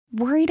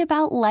Worried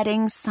about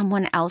letting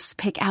someone else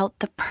pick out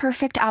the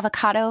perfect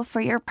avocado for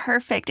your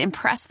perfect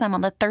impress them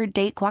on the third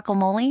date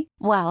guacamole?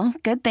 Well,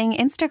 good thing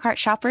Instacart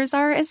shoppers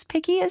are as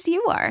picky as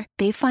you are.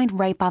 They find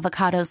ripe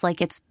avocados like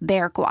it's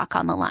their guac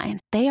on the line.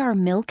 They are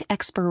milk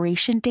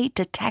expiration date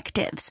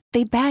detectives.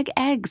 They bag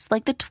eggs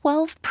like the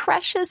 12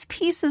 precious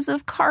pieces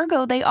of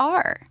cargo they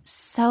are.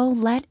 So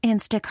let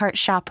Instacart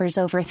shoppers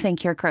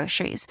overthink your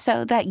groceries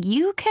so that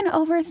you can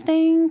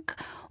overthink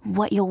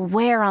what you'll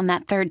wear on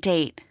that third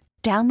date.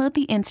 Download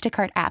the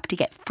Instacart app to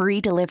get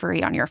free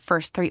delivery on your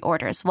first 3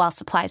 orders while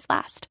supplies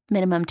last.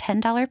 Minimum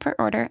 $10 per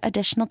order.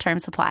 Additional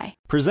terms apply.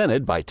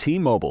 Presented by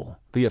T-Mobile,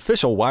 the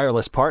official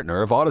wireless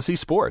partner of Odyssey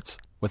Sports.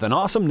 With an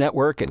awesome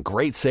network and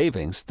great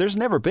savings, there's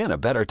never been a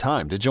better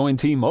time to join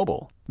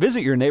T-Mobile. Visit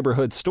your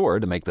neighborhood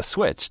store to make the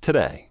switch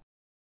today.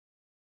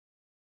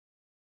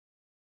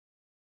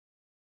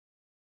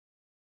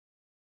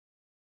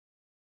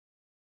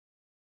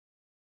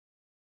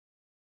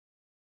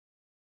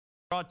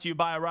 Brought to you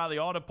by O'Reilly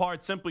Auto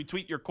Parts. Simply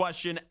tweet your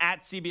question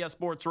at CBS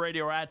Sports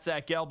Radio or at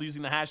Zach Gelb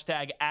using the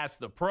hashtag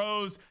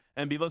AskThePros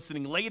and be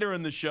listening later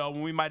in the show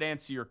when we might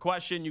answer your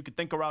question. You can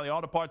thank O'Reilly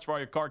Auto Parts for all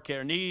your car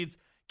care needs.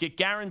 Get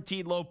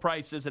guaranteed low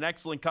prices and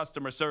excellent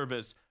customer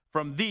service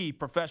from the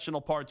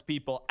professional parts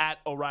people at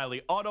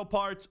O'Reilly Auto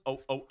Parts.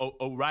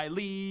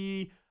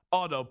 O'Reilly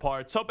Auto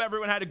Parts. Hope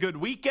everyone had a good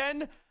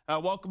weekend.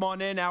 Welcome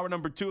on in, hour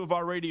number 2 of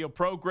our radio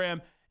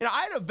program.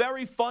 I had a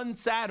very fun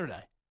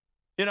Saturday.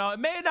 It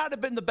may not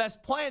have been the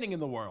best planning in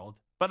the world,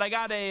 but I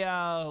got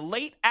a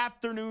late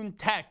afternoon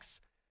text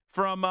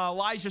from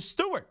Elijah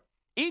Stewart,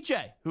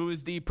 EJ, who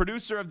is the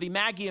producer of the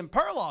Maggie and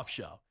Perloff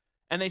show.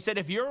 And they said,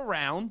 if you're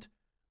around,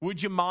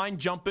 would you mind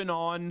jumping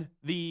on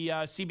the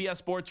CBS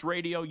Sports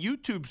Radio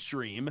YouTube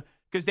stream?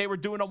 Because they were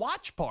doing a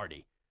watch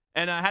party.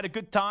 And I had a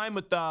good time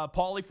with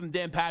Paulie from the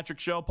Dan Patrick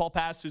Show. Paul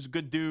Past, who's a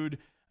good dude,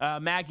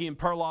 Maggie and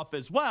Perloff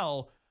as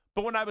well.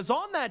 But when I was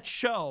on that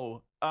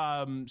show,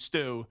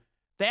 Stu,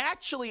 they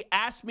actually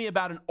asked me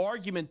about an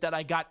argument that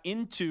I got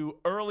into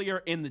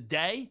earlier in the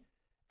day.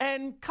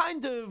 And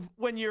kind of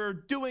when you're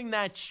doing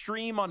that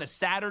stream on a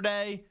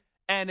Saturday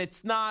and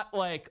it's not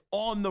like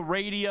on the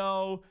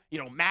radio,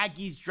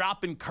 Maggie's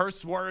dropping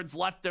curse words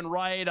left and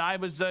right. I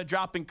was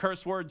dropping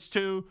curse words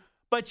too.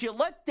 But you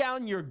let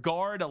down your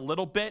guard a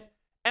little bit.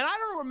 And I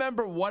don't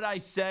remember what I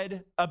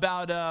said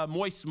about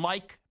Moist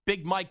Mike,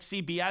 Big Mike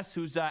CBS,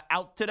 who's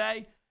out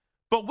today.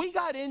 But we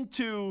got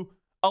into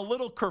a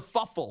little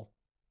kerfuffle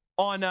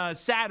on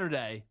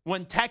Saturday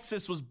when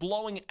Texas was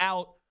blowing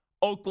out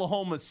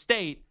Oklahoma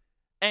State.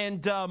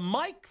 And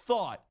Mike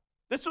thought,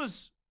 this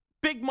was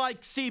Big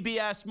Mike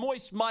CBS,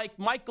 Moist Mike,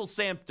 Michael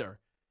Samter.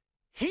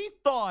 He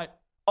thought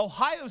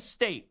Ohio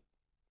State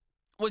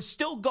was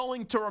still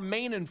going to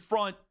remain in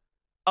front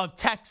of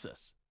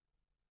Texas.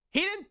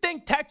 He didn't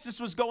think Texas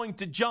was going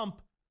to jump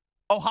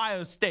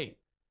Ohio State.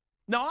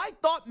 Now, I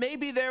thought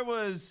maybe there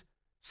was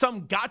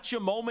some gotcha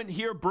moment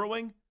here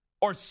brewing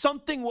or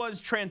something was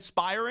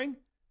transpiring.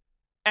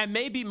 And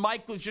maybe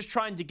Mike was just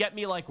trying to get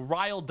me,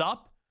 riled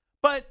up.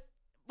 But,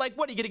 what,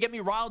 are you going to get me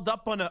riled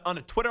up on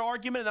a Twitter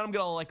argument and then I'm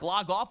going to,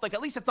 log off? At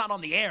least it's not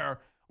on the air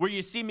where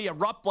you see me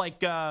erupt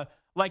like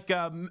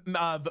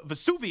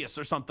Vesuvius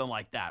or something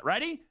like that.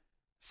 Ready?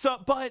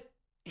 But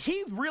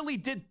he really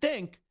did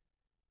think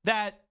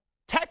that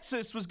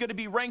Texas was going to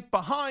be ranked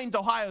behind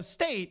Ohio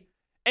State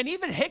and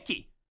even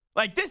Hickey.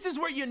 This is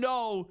where you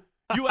know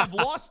you have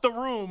lost the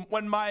room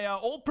when my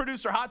old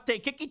producer, Hot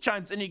Take Hickey,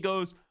 chimes in and he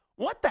goes,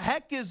 what the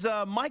heck is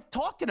Mike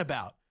talking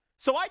about?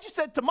 So I just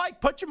said to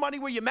Mike, put your money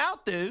where your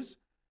mouth is,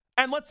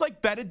 and let's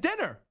bet a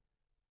dinner.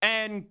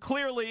 And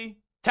clearly,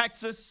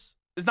 Texas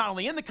is not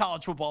only in the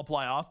college football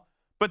playoff,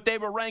 but they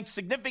were ranked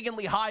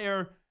significantly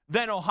higher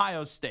than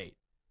Ohio State.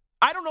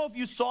 I don't know if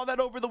you saw that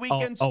over the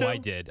weekend, Stu. Oh, I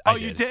did.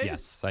 You did?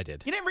 Yes, I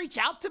did. You didn't reach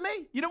out to me?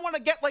 You didn't want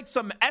to get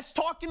some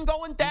S-talking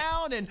going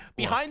down and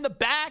behind the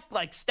back,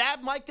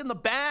 stab Mike in the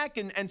back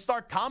and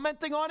start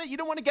commenting on it? You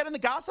don't want to get in the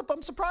gossip?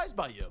 I'm surprised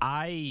by you.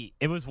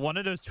 It was one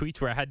of those tweets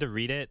where I had to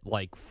read it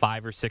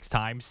 5 or 6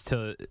 times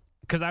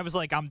because I was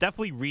I'm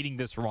definitely reading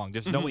this wrong.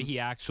 There's no way he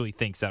actually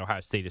thinks that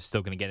Ohio State is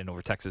still going to get in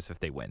over Texas if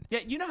they win. Yeah,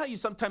 you know how you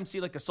sometimes see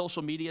a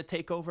social media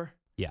takeover?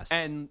 Yes.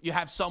 And you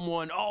have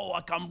someone,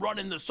 I'm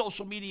running the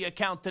social media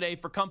account today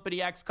for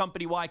company X,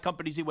 company Y,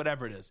 company Z,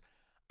 whatever it is.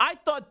 I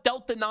thought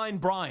Delta 9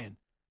 Brian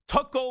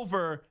took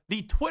over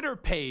the Twitter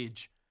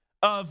page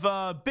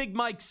of Big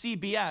Mike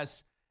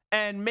CBS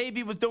and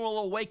maybe was doing a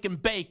little wake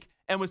and bake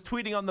and was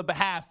tweeting on the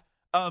behalf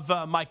of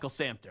Michael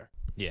Samter.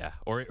 Yeah,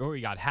 or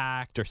he got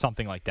hacked or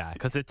something like that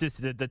because it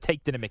just the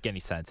take didn't make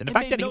any sense. And the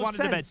fact that he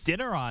wanted to bet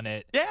dinner on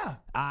it, yeah,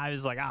 I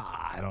was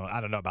I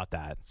don't know about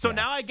that. So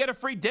now I get a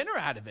free dinner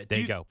out of it. There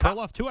you go.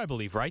 Perloff too, I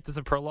believe, right?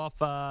 Doesn't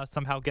Perloff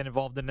somehow get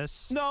involved in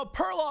this? No,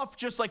 Perloff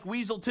just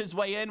weaseled his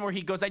way in where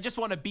he goes, I just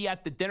want to be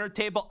at the dinner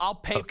table. I'll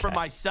pay for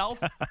myself,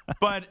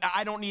 but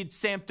I don't need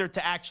Samter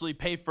to actually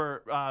pay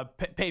for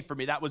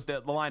me. That was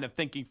the line of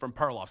thinking from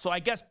Perloff. So I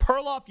guess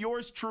Perloff,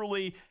 yours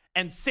truly,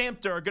 and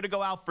Samter are going to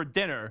go out for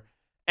dinner.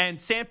 And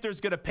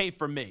Samter's going to pay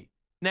for me.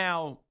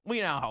 Now,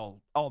 we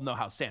all know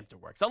how Samter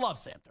works. I love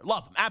Samter.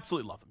 Love him.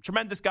 Absolutely love him.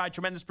 Tremendous guy,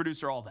 tremendous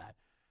producer, all that.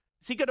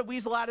 Is he going to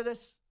weasel out of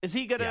this? Is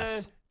he going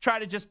to try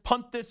to just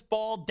punt this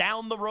ball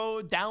down the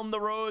road,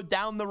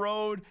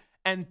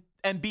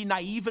 and be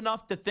naive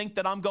enough to think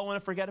that I'm going to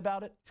forget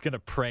about it? He's going to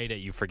pray that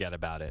you forget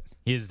about it.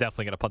 He is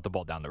definitely going to punt the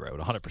ball down the road,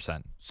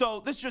 100%.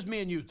 So this is just me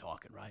and you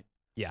talking, right?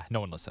 Yeah, no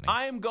one listening.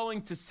 I am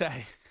going to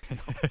say,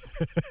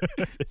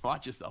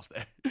 watch yourself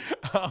there.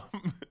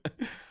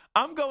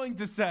 I'm going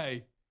to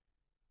say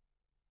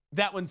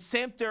that when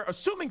Samter,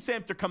 assuming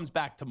Samter comes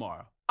back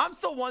tomorrow, I'm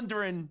still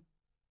wondering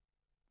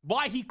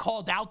why he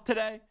called out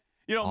today.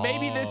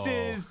 Maybe this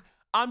is,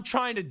 I'm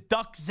trying to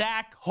duck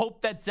Zach,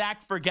 hope that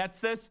Zach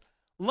forgets this.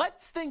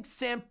 Let's think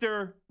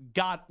Samter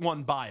got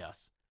one by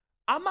us.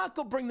 I'm not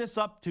going to bring this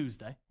up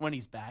Tuesday when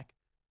he's back.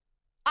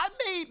 I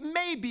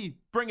maybe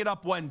bring it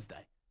up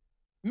Wednesday.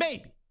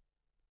 Maybe.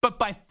 But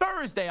by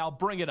Thursday, I'll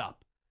bring it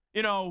up.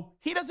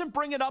 He doesn't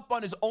bring it up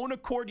on his own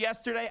accord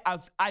yesterday.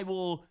 I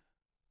will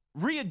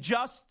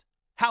readjust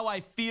how I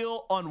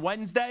feel on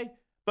Wednesday,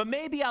 but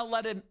maybe I'll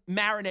let him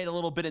marinate a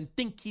little bit and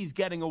think he's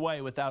getting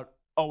away without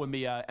owing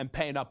me and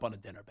paying up on a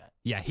dinner bet.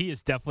 Yeah, he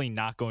is definitely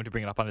not going to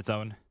bring it up on his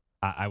own.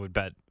 I would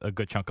bet a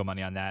good chunk of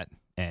money on that.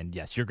 And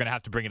yes, you're going to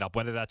have to bring it up,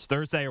 whether that's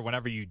Thursday or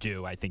whenever you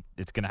do. I think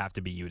it's going to have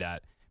to be you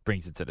that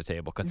brings it to the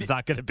table because it's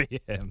not going to be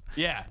him.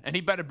 Yeah, and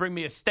he better bring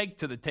me a steak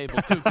to the table,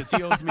 too, because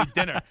he owes me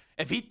dinner.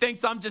 If he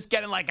thinks I'm just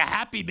getting like a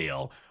Happy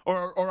Meal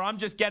or I'm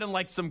just getting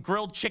like some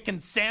grilled chicken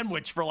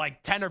sandwich for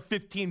like $10 or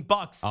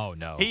 $15, oh,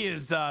 no. He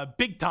is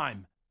big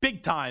time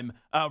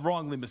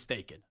wrongly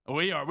mistaken.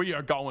 We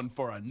are going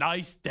for a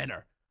nice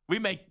dinner. We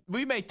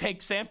may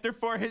take Samter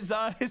for his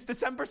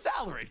December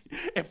salary,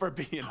 if we're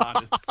being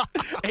honest.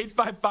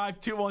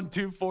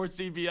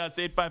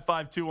 855-212-4CBS,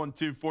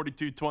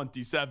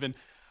 855-212-4227.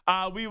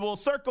 We will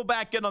circle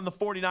back in on the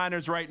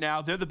 49ers right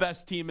now. They're the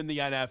best team in the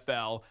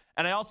NFL.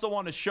 And I also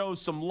want to show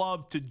some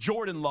love to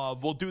Jordan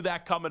Love. We'll do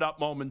that coming up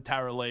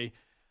momentarily.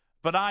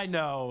 But I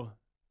know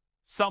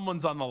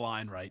someone's on the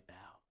line right now.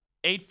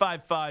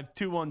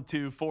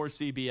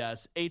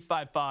 855-212-4CBS,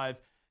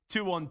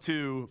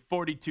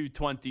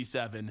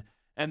 855-212-4227.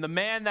 And the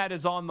man that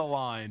is on the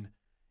line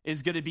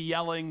is going to be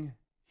yelling.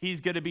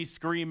 He's going to be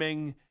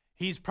screaming.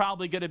 He's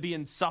probably going to be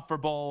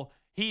insufferable.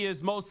 He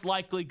is most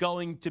likely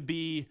going to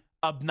be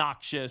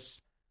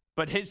obnoxious.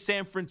 But his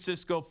San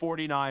Francisco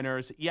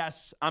 49ers,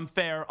 yes, I'm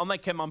fair.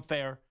 Unlike him, I'm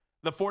fair.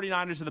 The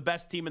 49ers are the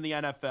best team in the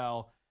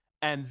NFL,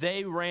 and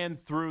they ran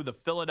through the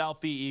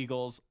Philadelphia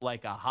Eagles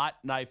like a hot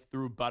knife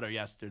through butter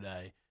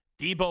yesterday.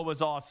 Debo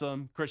was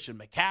awesome. Christian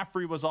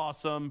McCaffrey was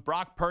awesome.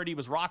 Brock Purdy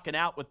was rocking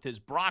out with his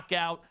Brock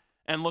out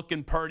and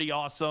looking Purdy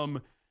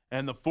awesome.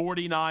 And the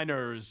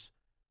 49ers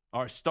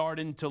are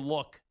starting to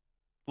look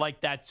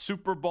like that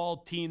Super Bowl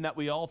team that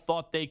we all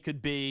thought they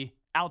could be,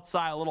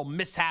 outside a little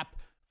mishap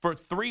for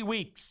 3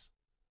 weeks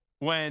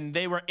when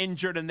they were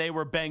injured and they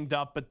were banged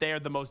up, but they are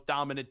the most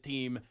dominant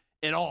team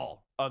in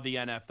all of the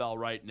NFL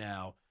right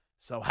now.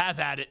 So have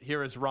at it.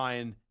 Here is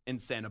Ryan in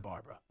Santa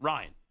Barbara.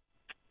 Ryan.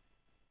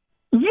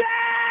 Yeah!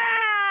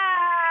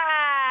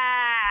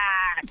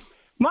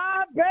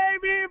 My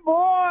baby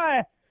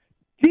boy,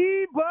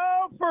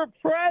 Debo for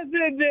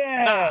president.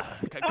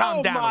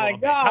 Calm down a little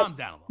bit. Calm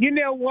down. You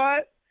know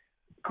what?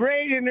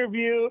 Great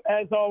interview,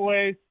 as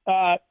always.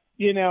 I'm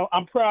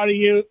proud of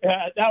you.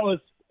 That was,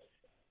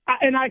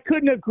 and I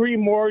couldn't agree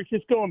more.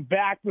 Just going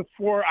back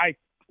before I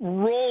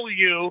roll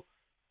you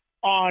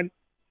on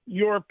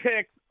your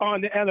picks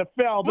on the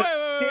NFL.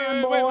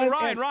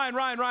 Wait,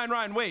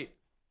 Ryan, wait.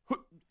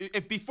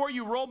 If before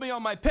you roll me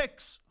on my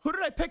picks, who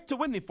did I pick to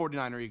win the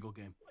 49er-Eagle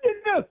game?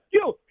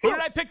 You. Who did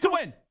I pick to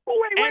win?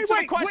 Answer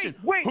the question.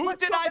 Who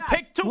did I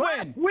pick to win?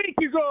 Last week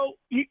you're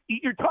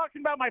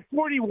talking about my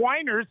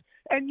 49ers,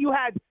 and you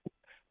had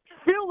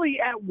Philly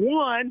at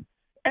 1.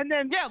 And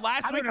then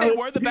last week they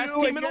were the best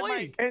team in the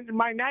league. And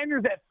my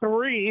Niners at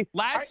 3.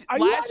 Last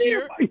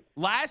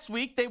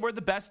week they were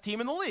the best team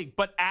in the league.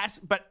 But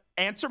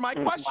answer my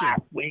question.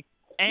 Last week.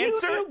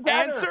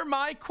 Answer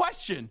my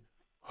question.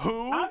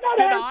 Who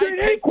did I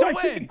pick to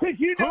win?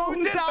 Who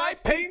did I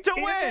pick to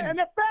win?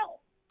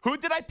 Who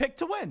did I pick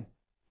to win?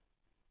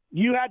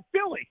 You had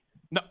Philly.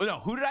 No.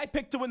 Who did I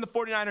pick to win the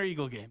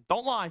 49er-Eagle game?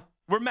 Don't lie.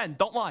 We're men.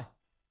 Don't lie.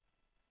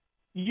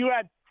 You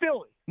had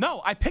Philly.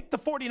 No, I picked the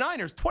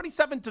 49ers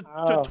 27 to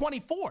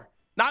 24.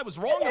 Now, I was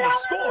wrong on the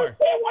score. I don't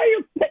understand why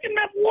you're picking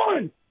that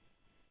one.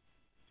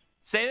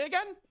 Say it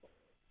again?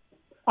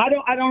 I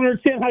don't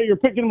understand how you're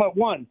picking them at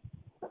 1.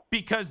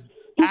 Because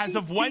as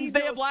of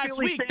Wednesday of last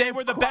week, they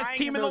were the best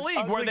team in the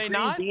league, were they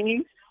not?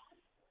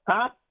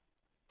 Huh?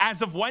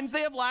 As of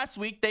Wednesday of last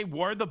week, they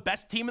were the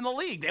best team in the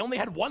league. They only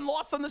had one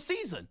loss on the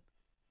season.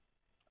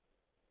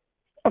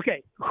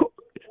 Okay,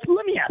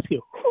 let me ask you,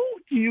 who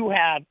do you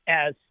have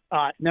as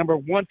number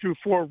 1 through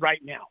 4 right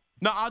now?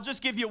 No, I'll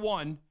just give you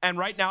one. And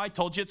right now, I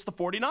told you it's the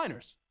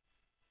 49ers.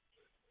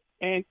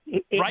 And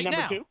right number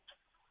now. 2?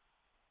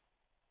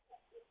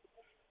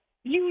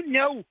 You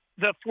know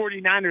the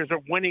 49ers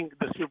are winning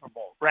the Super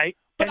Bowl, right?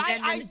 But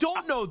I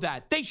don't know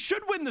that. They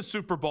should win the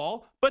Super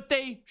Bowl, but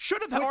they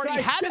should have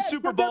already had a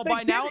Super Bowl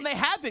by now, and they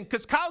haven't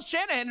because Kyle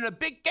Shanahan in a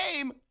big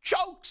game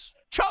chokes.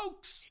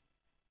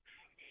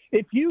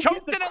 If you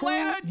choked in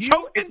Atlanta,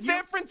 choked in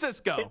San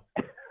Francisco.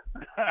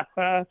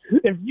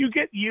 If you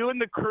get you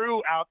and the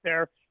crew out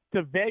there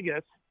to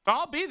Vegas,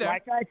 I'll be there.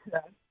 Like I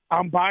said,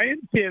 I'm buying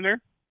dinner.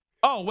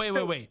 Oh,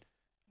 wait.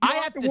 I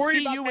have to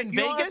see you in Vegas?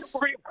 You don't have to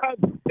worry about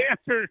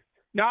Spencer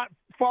not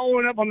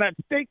following up on that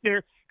steak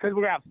there because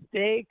we're going to have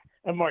steak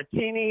and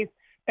martinis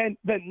and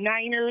the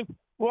Niners.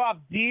 We'll have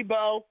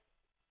Debo.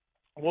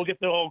 We'll get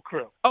the whole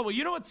crew. Oh, well,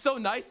 you know what's so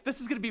nice? This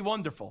is going to be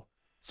wonderful.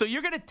 So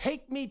you're going to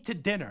take me to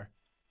dinner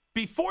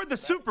before the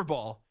Super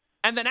Bowl,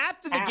 and then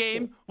after the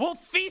game, we'll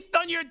feast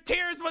on your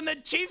tears when the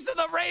Chiefs and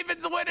the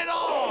Ravens win it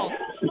all.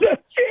 The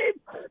Chiefs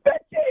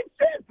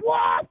just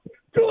lost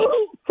to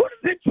who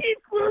did the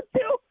Chiefs lose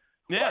to?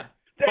 Yeah.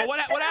 But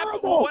what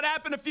happened? What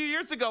happened a few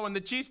years ago when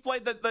the Chiefs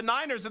played the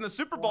Niners in the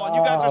Super Bowl, and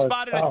you guys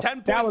responded a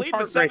 10-point lead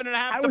with 7.5 to play?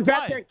 I was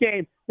at that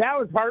game. That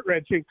was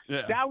heart-wrenching.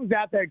 Yeah. That was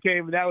at that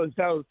game. That was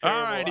terrible.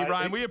 All righty,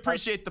 Ryan. We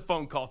appreciate the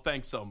phone call.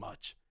 Thanks so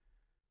much.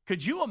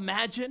 Could you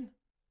imagine?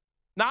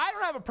 Now, I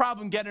don't have a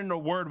problem getting a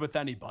word with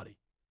anybody,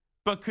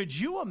 but could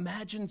you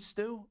imagine,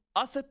 Stu,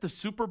 us at the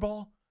Super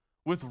Bowl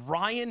with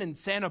Ryan in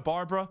Santa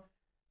Barbara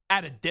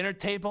at a dinner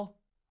table?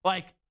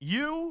 Like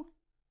you,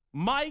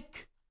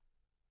 Mike,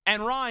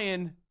 and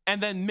Ryan,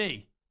 and then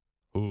me.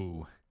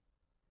 Ooh,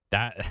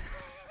 that.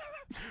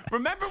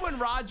 Remember when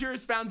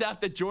Rodgers found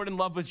out that Jordan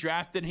Love was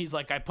drafted? And he's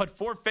like, I put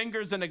 4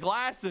 fingers in a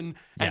glass and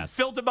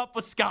filled him up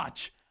with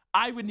scotch.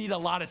 I would need a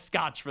lot of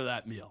scotch for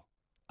that meal.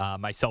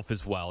 Myself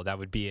as well. That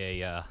would be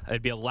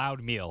it'd be a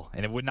loud meal,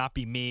 and it would not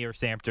be me or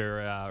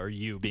Samter or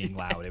you being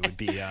loud. It would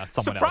be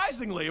someone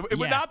Surprisingly, else. It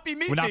would not be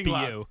me would being not be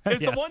loud. you.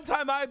 It's Yes. the one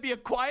time I would be a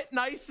quiet,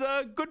 nice,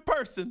 good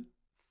person.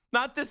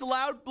 Not this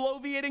loud,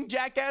 bloviating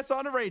jackass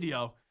on the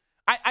radio.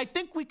 I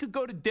think we could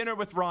go to dinner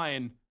with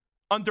Ryan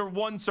under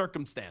one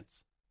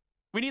circumstance.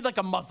 We need like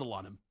a muzzle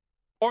on him.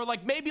 Or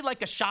like maybe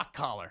like a shock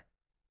collar.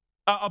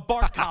 A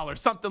bark collar,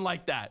 something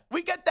like that.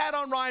 We get that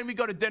on Ryan. We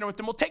go to dinner with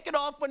him. We'll take it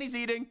off when he's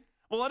eating.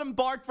 We'll let him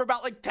bark for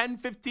about like 10,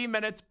 15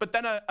 minutes, but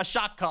then a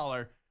shock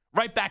collar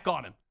right back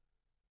on him.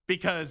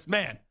 Because,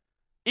 man,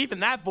 even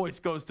that voice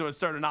goes to a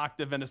certain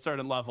octave and a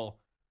certain level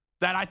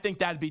that I think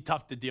that'd be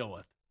tough to deal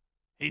with.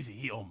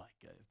 Oh, my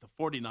God. If the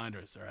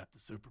 49ers are at the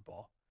Super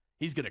Bowl,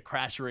 he's going to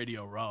crash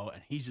Radio Row,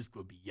 and he's just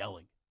going to be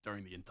yelling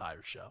during the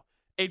entire show.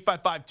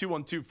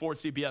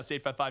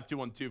 855-212-4CBS,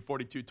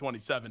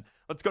 855-212-4227.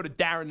 Let's go to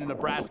Darren in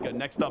Nebraska,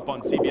 next up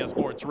on CBS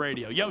Sports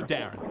Radio. Yo,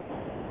 Darren.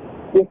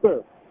 Yes,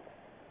 sir.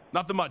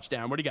 Nothing much,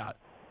 Darren. What do you got?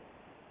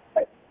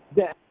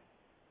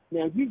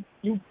 Now, you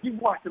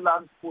watched a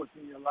lot of sports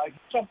in your life.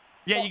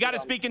 Yeah, you got to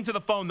speak into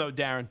the phone, though,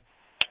 Darren.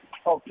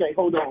 Okay,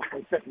 hold on for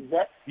a second,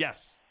 Zach.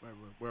 Yes,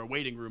 we're a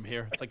waiting room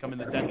here. It's like I'm in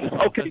the dentist's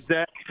office. Okay,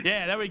 Zach.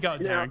 Yeah, there we go,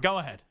 Darren. Yeah. Go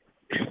ahead.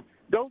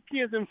 Those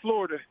kids in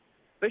Florida,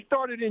 they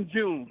started in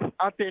June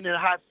out there in the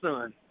hot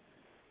sun,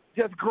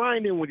 just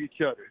grinding with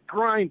each other,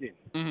 grinding.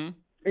 Mm-hmm.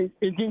 And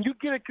then you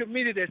get a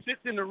committee that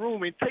sits in the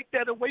room and take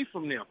that away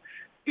from them.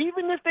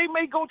 Even if they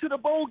may go to the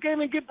bowl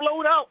game and get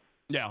blown out,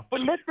 Yeah. but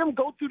let them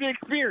go through the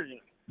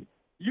experience.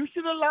 You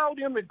should allow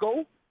them to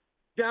go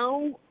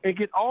down and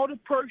get all the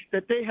perks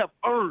that they have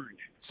earned.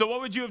 So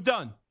what would you have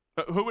done?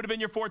 Who would have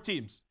been your 4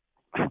 teams?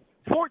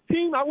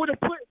 14, I would have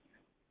put,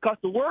 because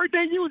the word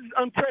they use is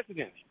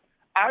unprecedented.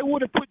 I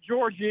would have put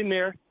Georgia in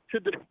there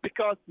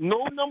because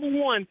no number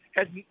 1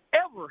 has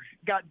ever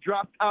got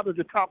dropped out of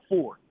the top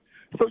 4.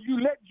 So you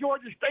let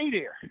Georgia stay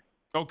there.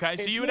 Okay,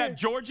 so you would have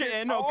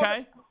Georgia in,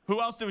 okay. Who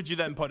else would you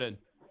then put in?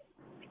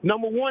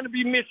 Number 1 would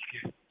be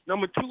Michigan.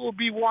 Number 2 will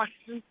be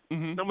Washington.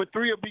 Mm-hmm. Number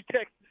 3 will be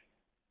Texas.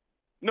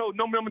 No,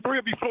 number 3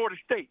 will be Florida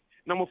State.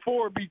 Number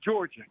 4 will be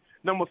Georgia.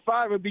 Number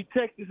 5 will be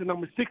Texas, and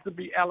number 6 will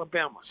be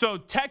Alabama. So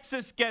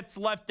Texas gets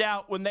left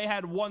out when they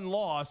had 1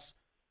 loss,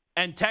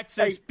 and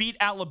Texas beat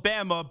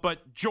Alabama,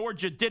 but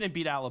Georgia didn't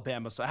beat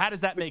Alabama. So how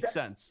does that make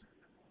sense?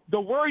 The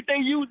word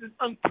they use is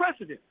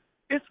unprecedented.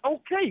 It's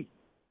okay,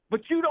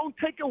 but you don't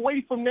take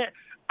away from that.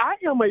 I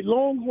am a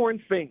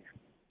Longhorn fan.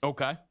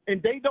 Okay.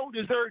 And they don't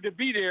deserve to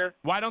be there.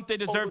 Why don't they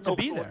deserve to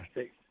be there?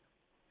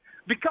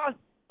 Because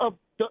of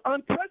the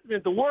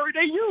unprecedented, the word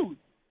they use.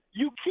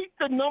 You keep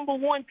the number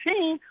 1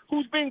 team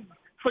who's been,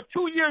 for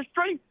 2 years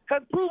straight,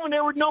 has proven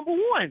they were number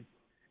 1.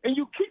 And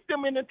you keep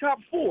them in the top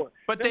 4.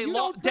 But now, they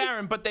lost,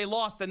 Darren, but they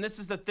lost. And this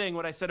is the thing,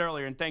 what I said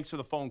earlier, and thanks for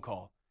the phone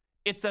call.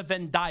 It's a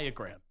Venn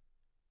diagram.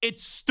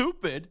 It's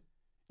stupid.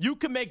 You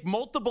can make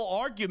multiple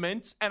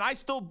arguments, and I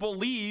still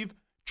believe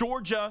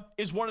Georgia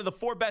is one of the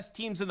 4 best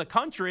teams in the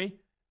country,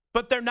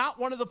 but they're not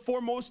one of the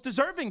 4 most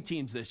deserving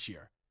teams this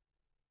year.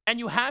 And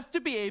you have to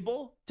be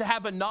able to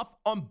have enough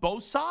on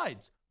both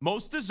sides,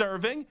 most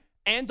deserving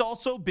and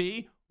also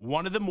be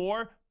one of the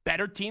more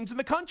better teams in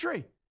the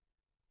country.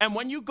 And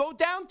when you go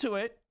down to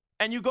it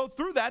and you go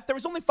through that, there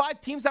was only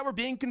 5 teams that were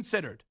being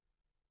considered.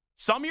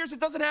 Some years it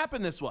doesn't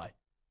happen this way.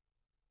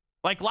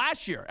 Like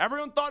last year,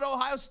 everyone thought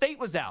Ohio State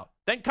was out.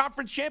 Then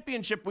conference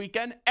championship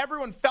weekend,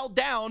 everyone fell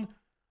down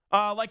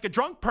like a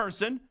drunk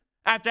person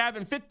after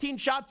having 15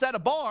 shots at a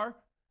bar,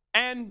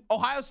 and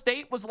Ohio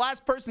State was the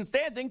last person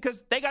standing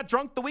because they got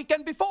drunk the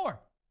weekend before.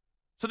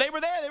 So they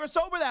were there. They were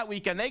sober that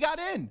weekend. They got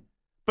in.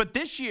 But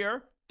this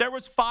year, there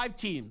was 5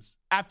 teams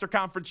after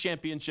conference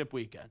championship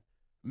weekend.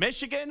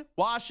 Michigan,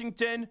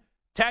 Washington,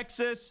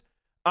 Texas,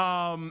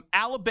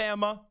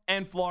 Alabama,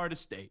 and Florida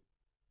State.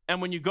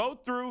 And when you go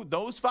through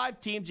those 5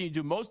 teams, and you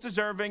do most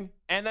deserving,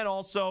 and then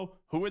also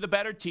who are the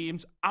better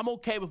teams, I'm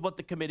okay with what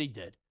the committee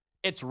did.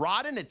 It's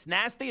rotten, it's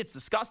nasty, it's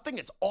disgusting,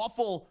 it's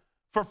awful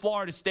for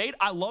Florida State.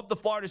 I love the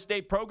Florida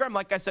State program.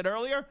 Like I said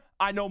earlier,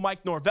 I know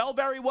Mike Norvell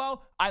very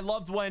well. I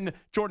loved when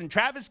Jordan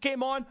Travis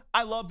came on.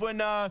 I love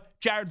when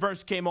Jared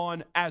Verse came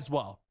on as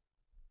well.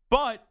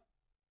 But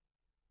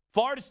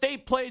Florida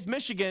State plays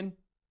Michigan.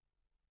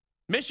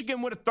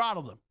 Michigan would have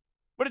throttled them,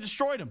 would have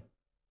destroyed them.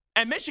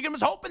 And Michigan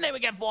was hoping they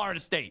would get Florida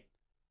State.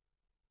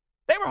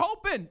 They were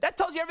hoping. That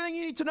tells you everything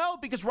you need to know,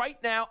 because right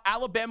now,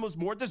 Alabama was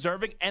more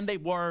deserving, and they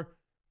were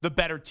the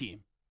better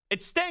team.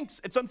 It stinks.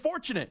 It's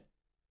unfortunate.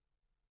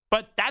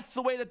 But that's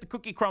the way that the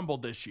cookie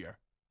crumbled this year.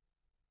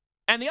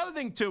 And the other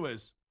thing, too,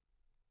 is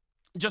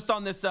just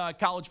on this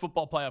college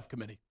football playoff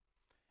committee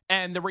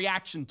and the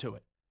reaction to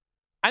it.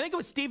 I think it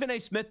was Stephen A.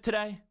 Smith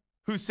today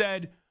who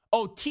said,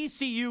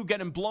 TCU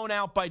getting blown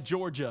out by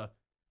Georgia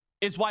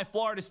is why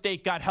Florida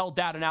State got held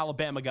out and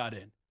Alabama got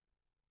in.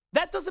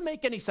 That doesn't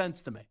make any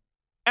sense to me.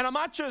 And I'm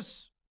not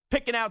just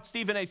picking out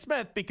Stephen A.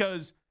 Smith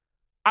because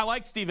I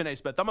like Stephen A.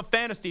 Smith. I'm a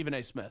fan of Stephen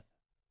A. Smith.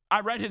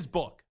 I read his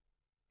book.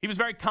 He was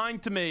very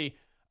kind to me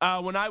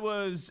when I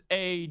was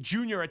a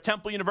junior at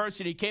Temple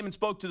University. He came and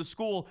spoke to the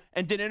school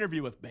and did an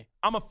interview with me.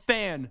 I'm a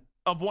fan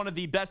of one of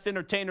the best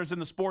entertainers in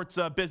the sports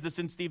business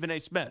in Stephen A.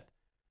 Smith.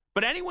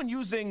 But anyone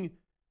using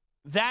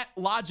that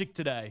logic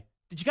today,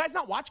 did you guys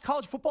not watch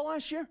college football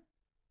last year?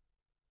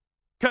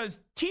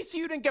 Because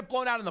TCU didn't get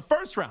blown out in the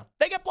first round.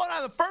 They get blown out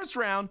in the first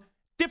round,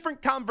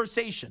 different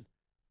conversation.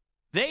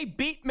 They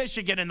beat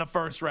Michigan in the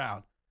first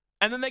round,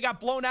 and then they got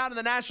blown out in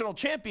the national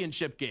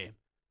championship game.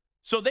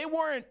 So they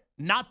weren't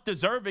not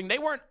deserving. They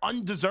weren't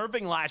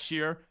undeserving last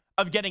year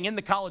of getting in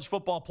the college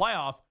football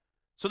playoff.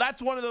 So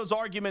that's one of those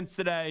arguments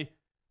today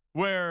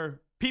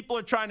where people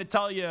are trying to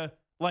tell you,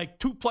 like,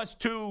 2 +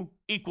 2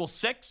 =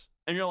 6,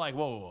 and you're like,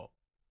 whoa.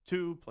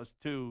 2 +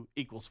 2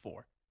 =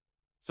 4.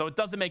 So it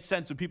doesn't make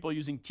sense when people are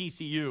using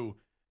TCU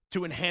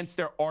to enhance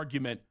their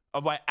argument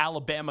of why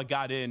Alabama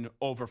got in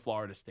over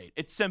Florida State.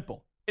 It's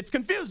simple. It's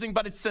confusing,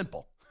 but it's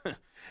simple,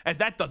 as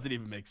that doesn't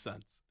even make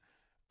sense.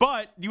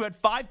 But you had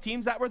 5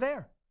 teams that were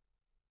there.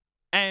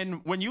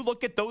 And when you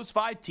look at those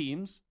 5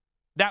 teams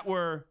that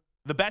were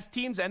the best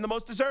teams and the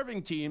most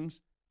deserving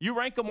teams, you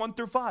rank them 1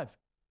 through 5.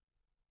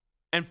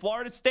 And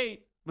Florida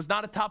State was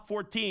not a top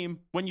 4 team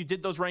when you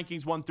did those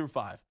rankings 1 through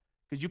 5.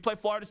 Because you play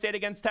Florida State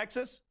against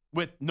Texas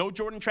with no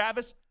Jordan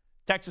Travis,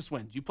 Texas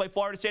wins. You play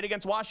Florida State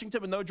against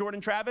Washington with no Jordan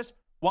Travis,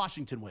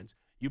 Washington wins.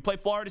 You play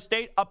Florida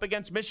State up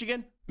against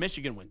Michigan,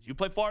 Michigan wins. You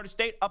play Florida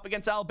State up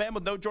against Alabama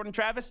with no Jordan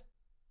Travis,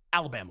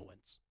 Alabama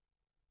wins.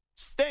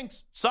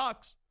 Stinks,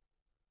 sucks.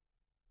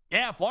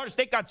 Yeah, Florida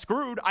State got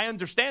screwed. I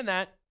understand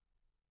that.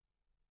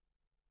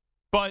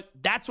 But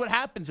that's what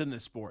happens in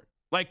this sport.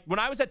 Like when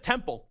I was at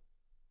Temple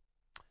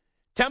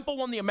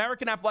won the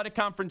American Athletic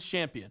Conference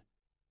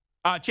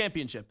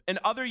championship. In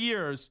other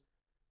years,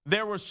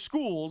 there were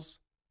schools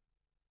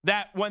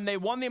that when they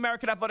won the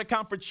American Athletic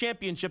Conference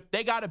championship,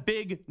 they got a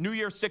big New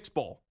Year's Six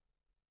Bowl.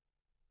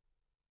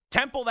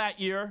 Temple that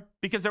year,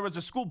 because there was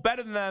a school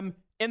better than them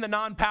in the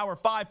non-Power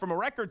 5 from a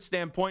record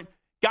standpoint,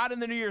 got in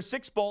the New Year's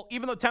Six Bowl,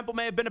 even though Temple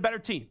may have been a better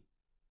team.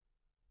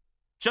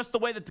 Just the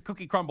way that the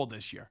cookie crumbled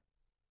this year.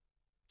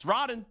 It's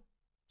rotten.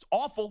 It's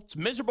awful. It's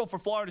miserable for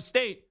Florida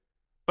State.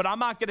 But I'm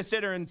not going to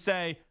sit here and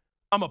say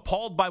I'm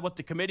appalled by what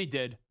the committee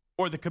did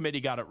or the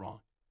committee got it wrong.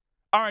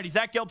 All righty,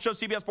 Zach Gelb Show,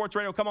 CBS Sports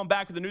Radio. Come on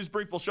back with a news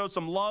brief. We'll show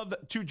some love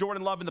to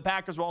Jordan Love and the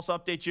Packers. We'll also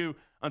update you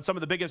on some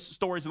of the biggest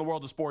stories in the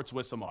world of sports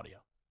with some audio.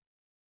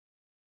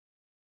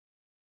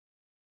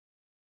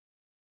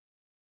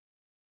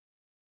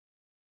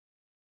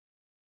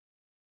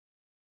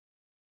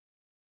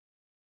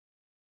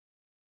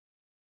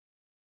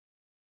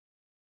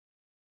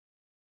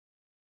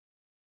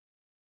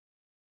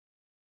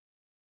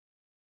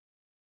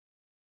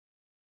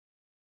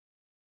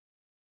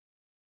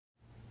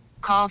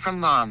 Call from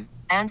mom.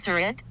 Answer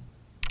it.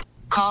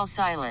 Call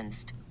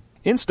silenced.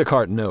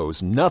 Instacart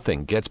knows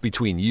nothing gets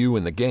between you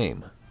and the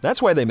game.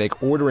 That's why they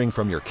make ordering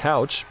from your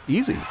couch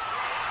easy.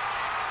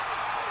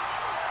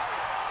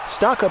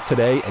 Stock up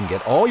today and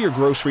get all your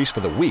groceries for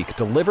the week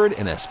delivered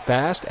in as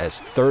fast as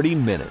 30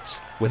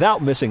 minutes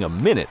without missing a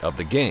minute of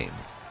the game.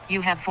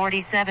 You have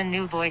 47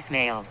 new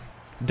voicemails.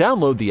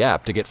 Download the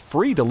app to get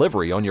free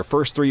delivery on your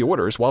first 3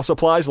 orders while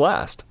supplies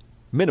last.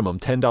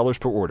 Minimum $10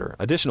 per order.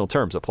 Additional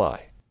terms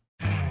apply.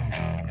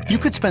 You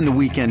could spend the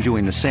weekend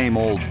doing the same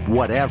old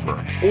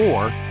whatever,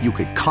 or you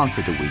could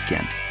conquer the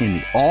weekend in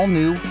the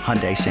all-new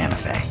Hyundai Santa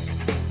Fe.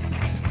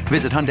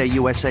 Visit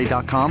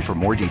HyundaiUSA.com for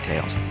more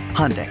details.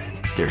 Hyundai,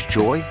 there's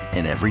joy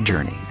in every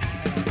journey.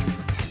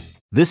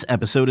 This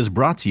episode is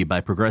brought to you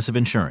by Progressive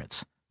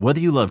Insurance. Whether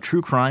you love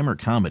true crime or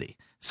comedy,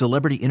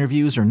 celebrity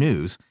interviews or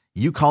news,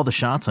 you call the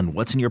shots on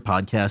what's in your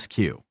podcast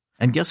queue.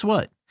 And guess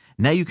what?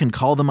 Now you can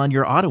call them on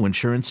your auto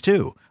insurance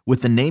too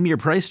with the Name Your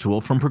Price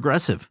tool from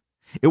Progressive.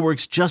 It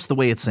works just the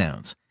way it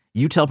sounds.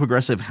 You tell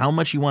Progressive how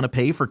much you want to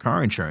pay for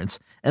car insurance,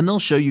 and they'll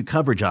show you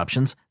coverage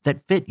options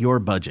that fit your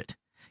budget.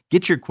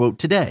 Get your quote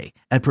today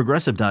at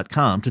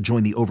Progressive.com to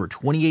join the over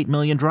 28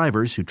 million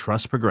drivers who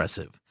trust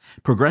Progressive.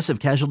 Progressive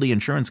Casualty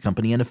Insurance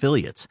Company and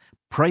Affiliates.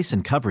 Price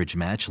and coverage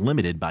match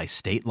limited by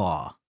state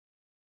law.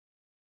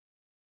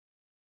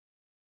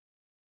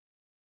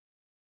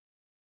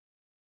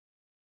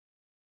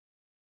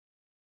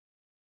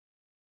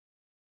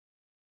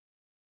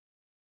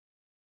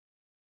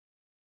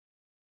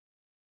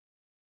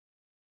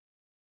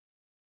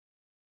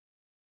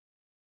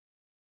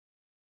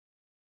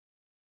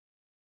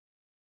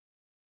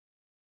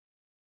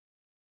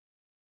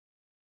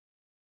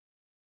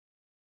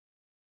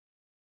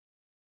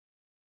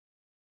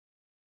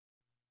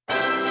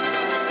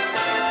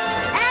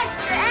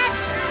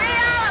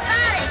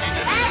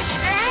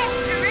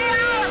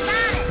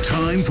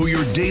 Time for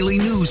your daily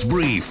news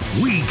brief.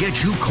 We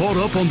get you caught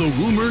up on the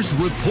rumors,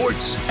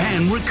 reports,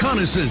 and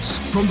reconnaissance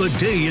from the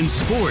day in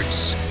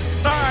sports.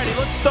 All righty,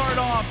 let's start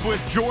off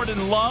with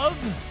Jordan Love.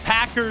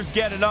 Packers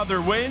get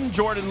another win.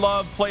 Jordan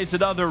Love plays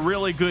another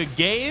really good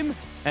game.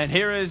 And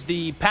here is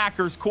the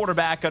Packers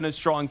quarterback on his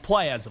strong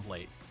play as of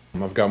late.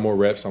 I've got more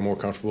reps. I'm more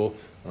comfortable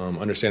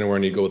understanding where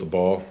I need to go with the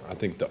ball. I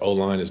think the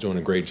O-line is doing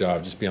a great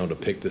job just being able to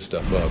pick this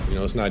stuff up. You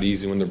know, it's not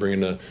easy when they're bringing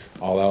the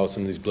all-outs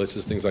and these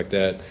blitzes, things like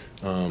that.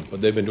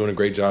 But they've been doing a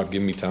great job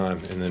giving me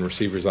time. And then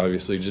receivers,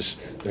 obviously, just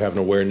they're having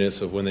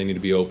awareness of when they need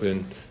to be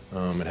open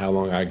and how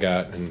long I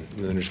got. And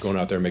then they're just going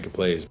out there and making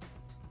plays.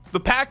 The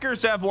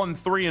Packers have won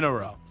 3 in a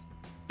row.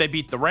 They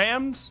beat the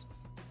Rams,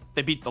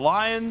 they beat the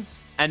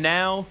Lions, and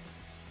now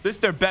this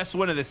is their best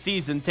win of the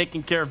season,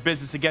 taking care of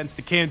business against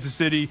the Kansas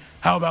City.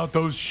 How about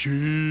those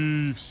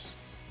Chiefs?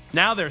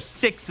 Now they're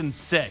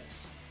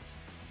 6-6.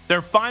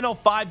 Their final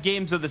 5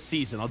 games of the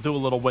season. I'll do a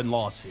little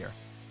win-loss here.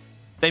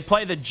 They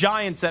play the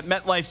Giants at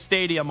MetLife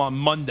Stadium on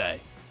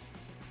Monday.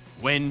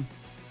 Win.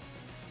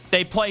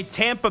 They play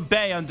Tampa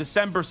Bay on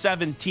December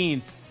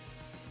 17th.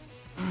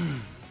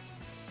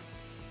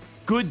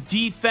 Good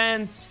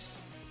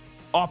defense.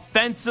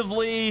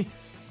 Offensively,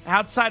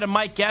 outside of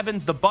Mike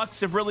Evans, the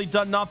Bucs have really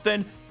done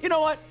nothing. You know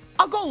what?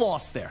 I'll go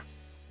loss there.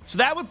 So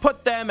that would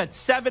put them at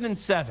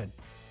 7-7.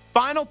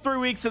 Final 3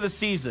 weeks of the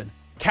season.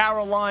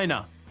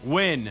 Carolina,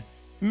 win.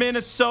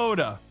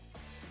 Minnesota.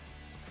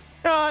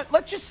 You know what?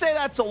 Let's just say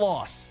that's a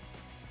loss.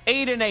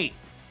 8-8.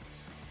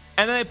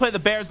 And then they play the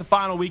Bears the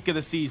final week of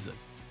the season.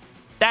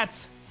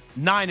 That's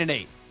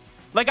 9-8.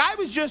 Like, I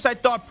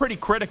thought pretty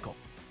critical.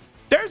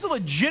 There's a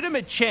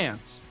legitimate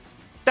chance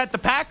that the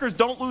Packers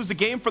don't lose a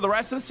game for the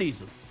rest of the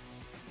season.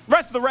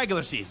 Rest of the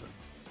regular season.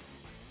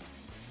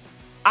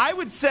 I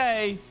would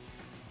say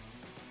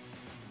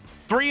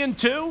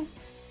 3-2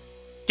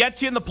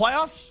 gets you in the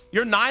playoffs.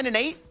 You're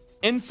 9-8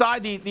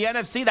 inside the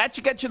NFC. That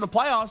should get you in the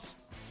playoffs.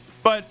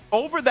 But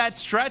over that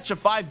stretch of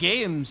 5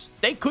 games,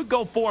 they could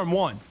go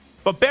 4-1.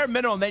 But bare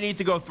minimum, they need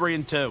to go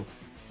 3-2.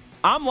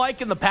 I'm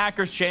liking the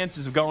Packers'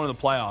 chances of going to the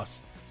playoffs.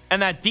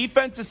 And that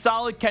defense is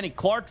solid. Kenny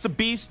Clark's a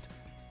beast.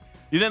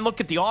 You then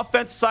look at the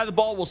offensive side of the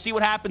ball. We'll see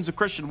what happens with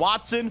Christian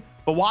Watson.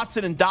 But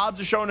Watson and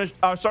Dobbs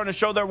are starting to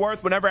show their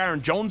worth whenever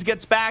Aaron Jones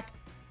gets back.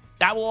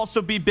 That will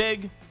also be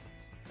big.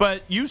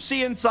 But you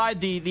see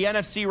inside the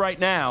NFC right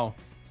now,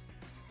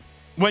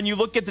 when you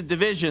look at the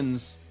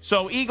divisions,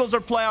 so Eagles are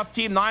a playoff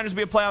team, Niners will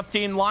be a playoff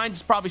team,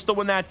 Lions probably still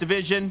win that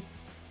division.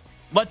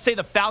 Let's say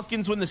the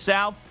Falcons win the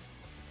South,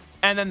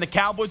 and then the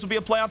Cowboys will be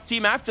a playoff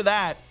team. After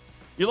that,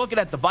 you're looking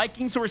at the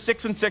Vikings, who are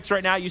 6-6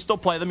 right now. You still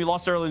play them. You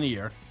lost early in the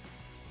year.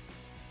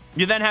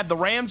 You then have the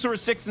Rams, who are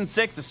 6-6,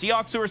 the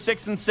Seahawks, who are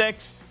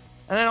 6-6,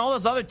 and then all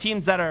those other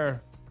teams that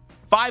are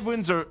 5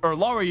 wins or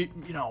lower, you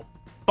know,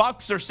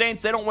 Bucks or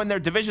Saints, they don't win their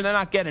division, they're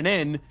not getting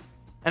in.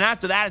 And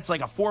after that, it's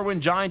like a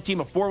 4-win Giant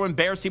team, a 4-win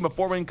Bears team, a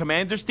 4-win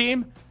Commanders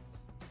team.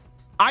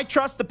 I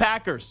trust the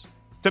Packers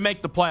to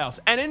make the playoffs.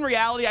 And in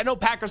reality, I know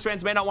Packers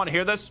fans may not want to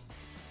hear this.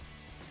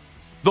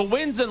 The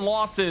wins and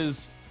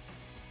losses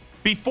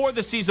before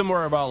the season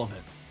were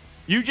irrelevant.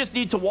 You just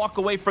need to walk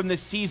away from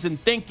this season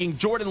thinking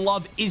Jordan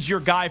Love is your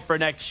guy for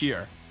next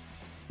year.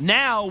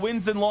 Now,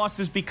 wins and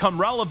losses become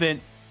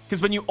relevant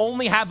because when you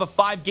only have a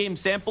 5-game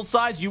sample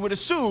size, you would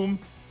assume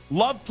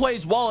Love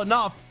plays well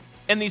enough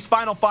in these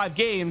final 5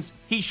 games.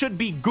 He should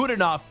be good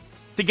enough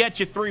to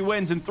get you 3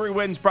 wins, and 3 more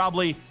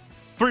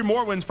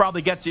wins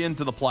probably gets you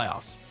into the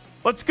playoffs.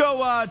 Let's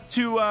go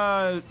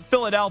to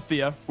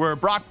Philadelphia, where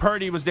Brock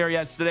Purdy was there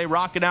yesterday,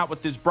 rocking out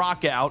with his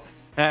Brock out,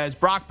 as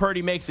Brock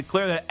Purdy makes it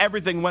clear that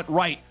everything went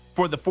right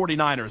for the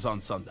 49ers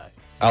on Sunday.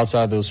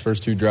 Outside those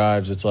first 2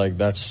 drives, it's like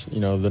that's, you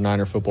know, the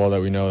Niner football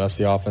that we know. That's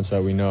the offense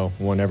that we know.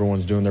 When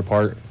everyone's doing their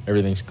part,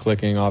 everything's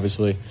clicking,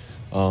 obviously.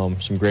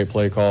 Some great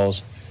play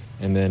calls.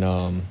 And then,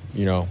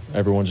 you know,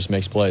 everyone just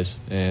makes plays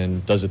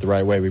and does it the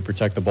right way. We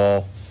protect the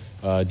ball.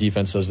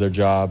 Defense does their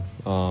job.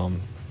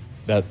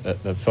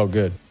 That felt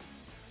good.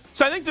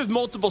 So I think there's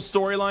multiple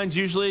storylines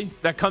usually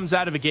that comes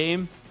out of a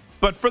game.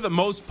 But for the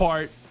most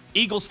part,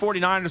 Eagles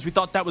 49ers, we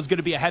thought that was going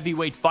to be a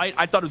heavyweight fight.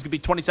 I thought it was going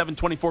to be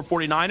 27-24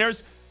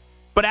 49ers.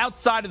 But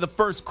outside of the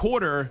first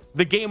quarter,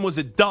 the game was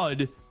a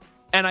dud.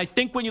 And I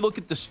think when you look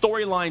at the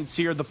storylines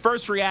here, the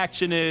first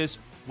reaction is,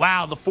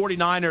 wow, the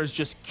 49ers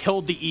just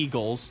killed the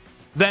Eagles.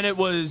 Then it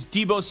was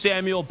Deebo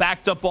Samuel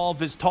backed up all of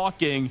his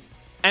talking.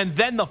 And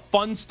then the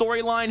fun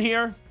storyline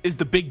here is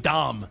the Big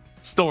Dom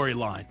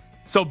storyline.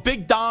 So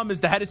Big Dom is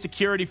the head of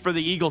security for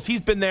the Eagles.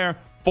 He's been there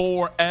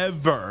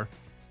forever.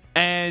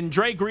 And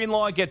Dre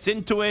Greenlaw gets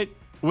into it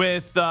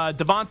with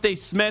Devontae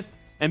Smith,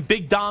 and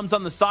Big Dom's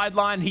on the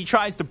sideline. He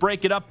tries to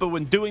break it up, but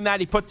when doing that,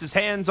 he puts his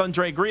hands on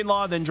Dre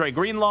Greenlaw. Then Dre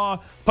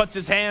Greenlaw puts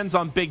his hands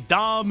on Big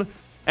Dom,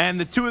 and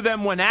the two of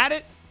them went at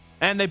it,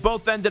 and they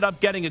both ended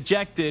up getting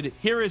ejected.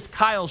 Here is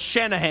Kyle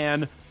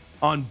Shanahan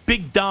on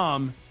Big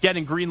Dom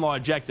getting Greenlaw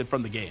ejected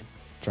from the game.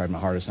 Tried my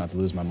hardest not to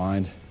lose my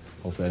mind.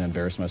 Hopefully I didn't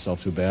embarrass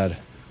myself too bad.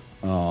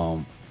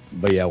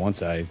 But yeah,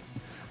 once I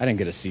didn't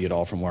get to see it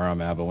all from where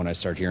I'm at, but when I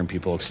start hearing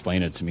people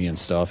explain it to me and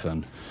stuff,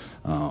 and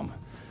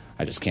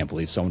I just can't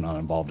believe someone not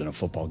involved in a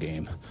football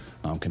game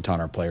can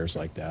taunt our players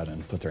like that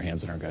and put their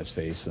hands in our guy's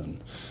face. And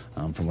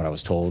from what I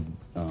was told,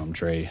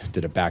 Dre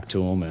did it back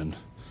to him, and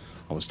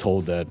I was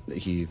told that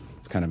he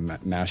kind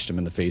of mashed him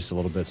in the face a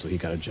little bit, so he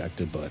got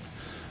ejected. But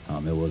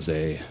it was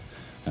a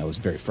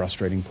very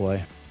frustrating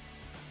play.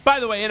 By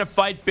the way, in a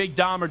fight, Big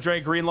Dom or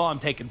Dre Greenlaw, I'm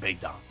taking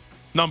Big Dom.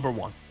 Number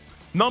one.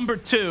 Number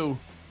two,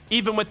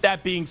 even with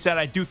that being said,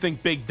 I do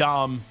think Big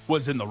Dom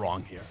was in the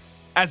wrong here.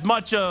 As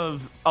much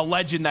of a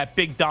legend that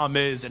Big Dom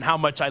is and how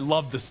much I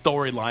love the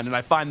storyline, and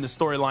I find the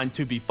storyline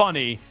to be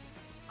funny,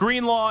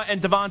 Greenlaw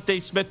and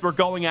Devontae Smith were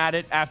going at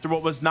it after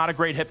what was not a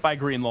great hit by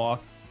Greenlaw.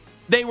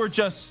 They were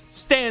just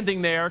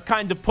standing there,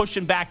 kind of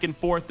pushing back and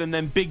forth, and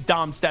then Big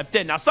Dom stepped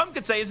in. Now, some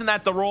could say, isn't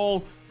that the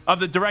role of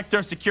the director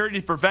of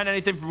security to prevent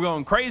anything from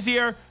going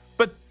crazier?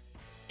 But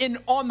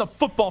on the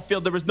football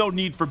field, there was no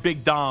need for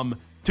Big Dom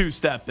to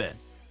step in.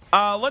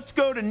 Let's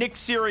go to Nick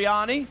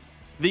Sirianni,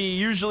 the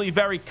usually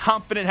very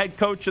confident head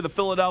coach of the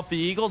Philadelphia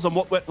Eagles, and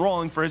what went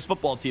wrong for his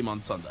football team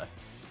on Sunday.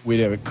 We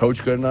didn't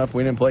coach good enough.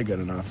 We didn't play good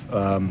enough.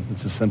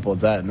 It's as simple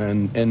as that.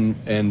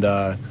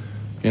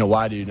 And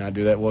why do you not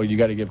do that? Well, you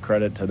got to give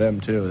credit to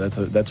them too.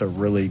 That's a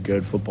really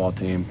good football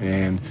team,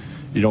 and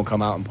you don't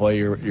come out and play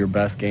your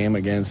best game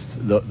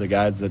against the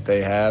guys that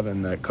they have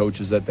and the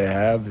coaches that they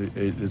have.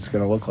 It's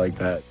going to look like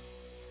that.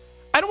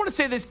 I don't want to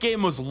say this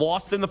game was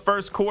lost in the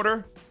first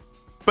quarter,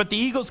 but the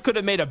Eagles could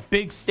have made a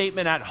big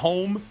statement at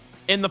home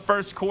in the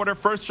first quarter.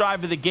 First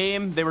drive of the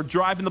game, they were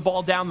driving the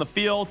ball down the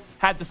field,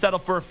 had to settle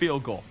for a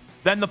field goal.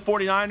 Then the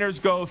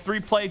 49ers go 3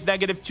 plays,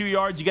 -2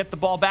 yards. You get the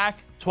ball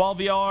back, 12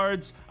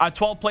 yards,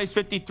 12 plays,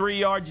 53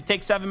 yards. You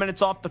take 7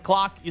 minutes off the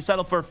clock, you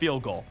settle for a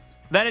field goal.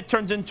 Then it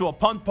turns into a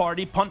punt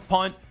party,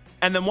 punt.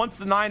 And then once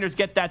the Niners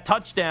get that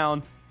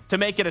touchdown to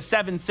make it a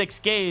 7-6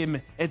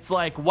 game, it's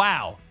like,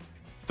 wow.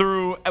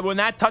 When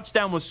that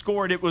touchdown was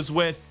scored, it was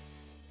with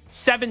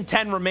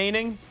 7:10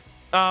 remaining,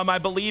 I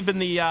believe, in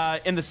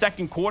the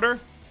second quarter.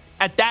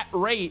 At that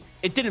rate,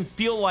 it didn't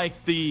feel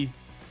like the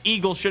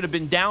Eagles should have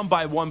been down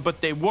by 1, but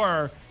they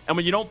were. And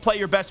when you don't play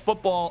your best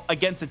football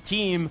against a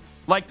team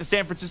like the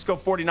San Francisco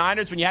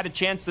 49ers, when you had a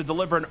chance to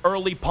deliver an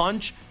early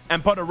punch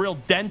and put a real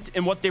dent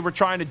in what they were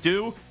trying to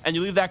do, and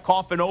you leave that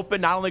coffin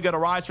open, not only going to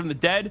rise from the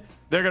dead,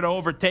 they're going to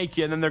overtake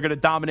you, and then they're going to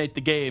dominate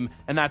the game,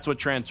 and that's what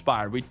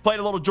transpired. We played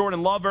a little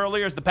Jordan Love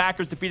earlier as the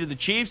Packers defeated the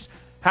Chiefs.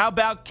 How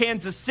about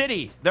Kansas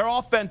City? Their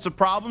offensive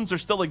problems are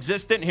still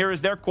existent. Here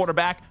is their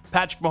quarterback,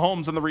 Patrick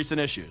Mahomes, on the recent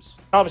issues.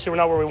 Obviously, we're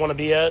not where we want to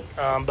be at,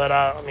 but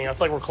I feel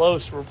like we're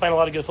close. We're playing a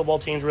lot of good football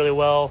teams really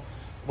well,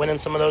 winning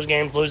some of those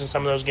games, losing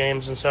some of those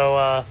games, and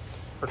so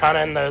we're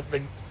kind of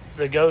in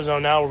the go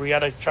zone now where we got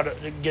to try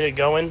to get it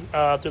going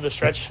through the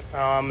stretch,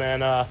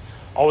 and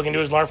all we can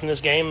do is learn from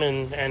this game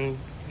and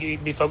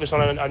be focused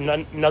on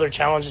another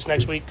challenge this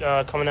next week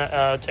coming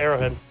to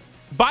Arrowhead.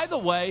 By the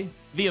way,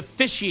 the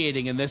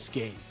officiating in this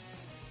game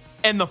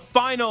and the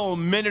final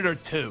minute or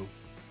two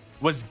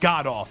was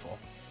god-awful.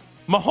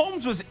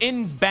 Mahomes was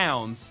in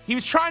bounds. He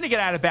was trying to get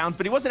out of bounds,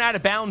 but he wasn't out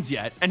of bounds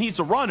yet, and he's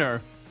a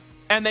runner.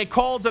 And they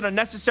called an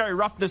unnecessary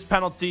roughness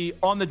penalty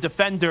on the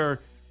defender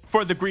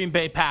for the Green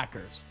Bay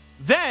Packers.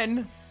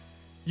 Then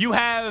you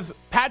have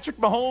Patrick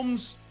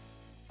Mahomes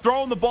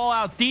throwing the ball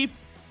out deep,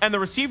 and the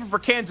receiver for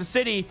Kansas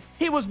City,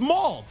 he was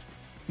mauled.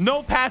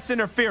 No pass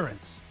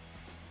interference.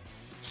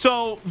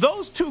 So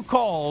those two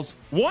calls,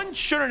 one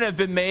shouldn't have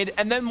been made,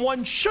 and then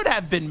one should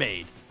have been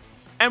made.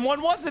 And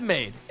one wasn't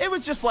made. It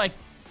was just like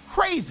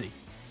crazy.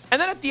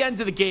 And then at the end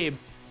of the game,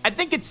 I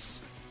think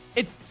it's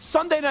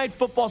Sunday Night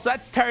Football, so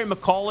that's Terry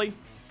McAulay,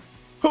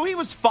 who he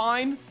was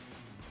fine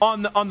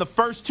on the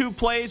first 2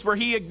 plays where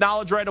he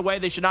acknowledged right away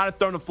they should not have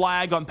thrown a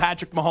flag on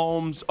Patrick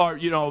Mahomes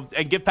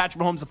and give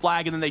Patrick Mahomes a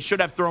flag, and then they should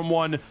have thrown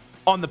one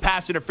on the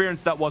pass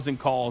interference that wasn't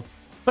called.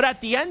 But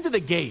at the end of the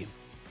game,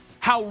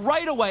 how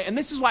right away, and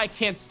this is why I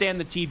can't stand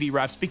the TV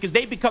refs, because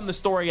they become the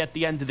story at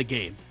the end of the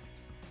game.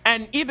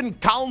 And even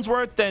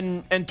Collinsworth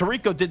and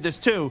Tirico did this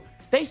too.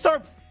 They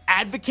start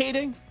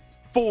advocating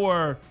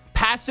for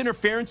pass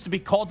interference to be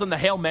called on the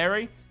Hail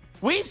Mary.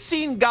 We've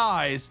seen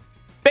guys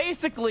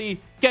basically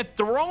get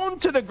thrown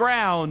to the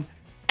ground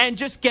and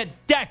just get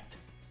decked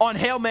on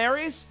Hail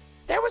Marys.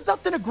 There was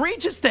nothing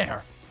egregious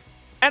there.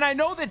 And I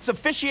know that's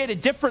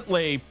officiated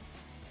differently.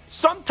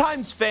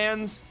 Sometimes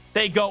fans,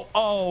 they go,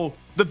 oh,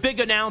 the big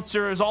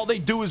announcers, all they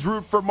do is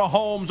root for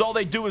Mahomes. All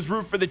they do is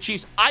root for the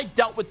Chiefs. I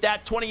dealt with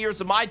that 20 years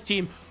of my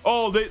team.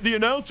 Oh, the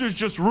announcers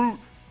just root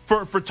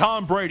for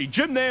Tom Brady.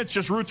 Jim Nance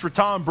just roots for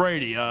Tom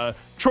Brady.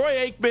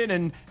 Troy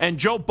Aikman and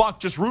Joe Buck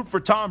just root for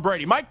Tom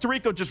Brady. Mike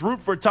Tirico just root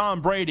for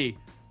Tom Brady.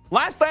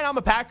 Last night, I'm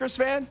a Packers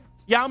fan.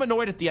 Yeah, I'm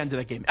annoyed at the end of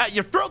the game.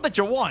 You're thrilled that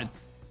you won.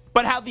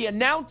 But how the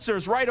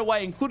announcers right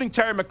away, including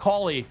Terry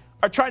McAuley,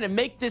 are trying to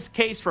make this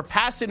case for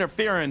pass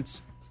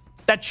interference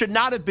that should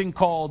not have been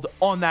called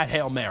on that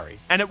Hail Mary.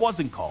 And it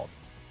wasn't called.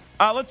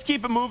 Let's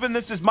keep it moving.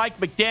 This is Mike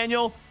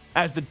McDaniel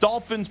as the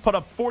Dolphins put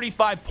up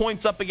 45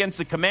 points up against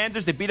the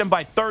Commanders. They beat them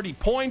by 30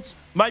 points.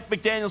 Mike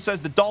McDaniel says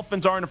the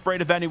Dolphins aren't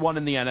afraid of anyone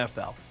in the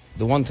NFL.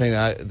 The one thing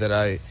that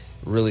I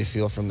really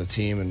feel from the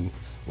team and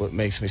what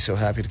makes me so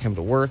happy to come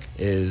to work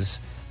is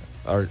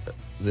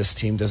this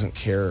team doesn't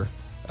care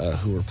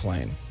who we're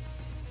playing.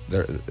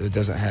 It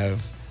doesn't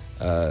have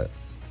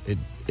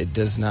it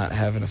does not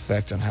have an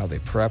effect on how they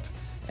prep,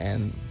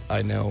 and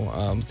I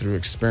know through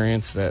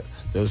experience that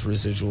those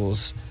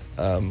residuals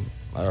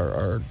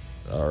are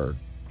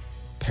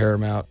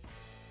paramount.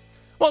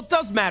 Well, it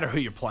does matter who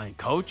you're playing,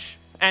 Coach,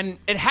 and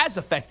it has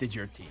affected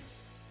your team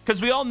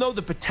because we all know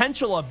the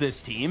potential of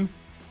this team.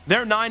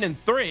 They're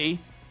 9-3,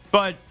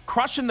 but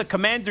crushing the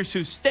Commanders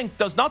who stink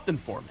does nothing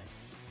for me.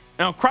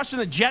 Now, crushing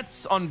the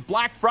Jets on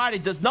Black Friday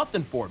does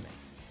nothing for me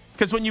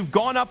because when you've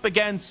gone up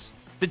against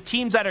the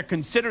teams that are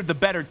considered the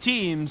better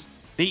teams,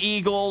 the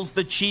Eagles,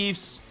 the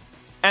Chiefs,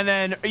 and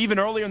then even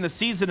earlier in the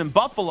season in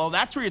Buffalo,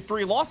 that's where your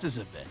 3 losses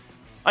have been.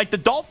 Like the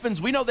Dolphins,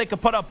 we know they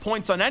could put up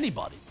points on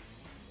anybody,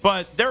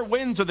 but their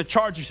wins are the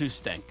Chargers who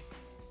stink,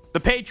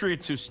 the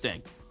Patriots who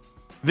stink,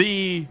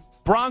 the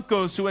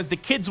Broncos who, as the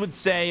kids would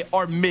say,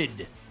 are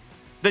mid,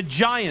 the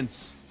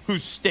Giants who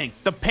stink,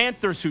 the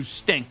Panthers who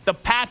stink, the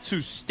Pats who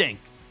stink,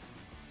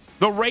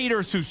 the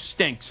Raiders who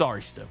stink,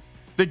 sorry, Stu,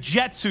 the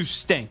Jets who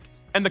stink,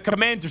 and the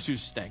Commanders who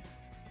stink.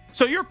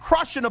 So you're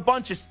crushing a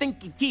bunch of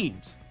stinky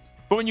teams.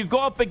 But when you go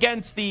up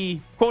against the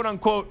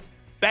quote-unquote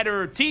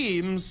better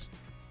teams,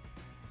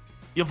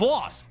 you've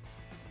lost.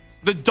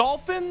 The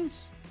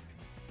Dolphins,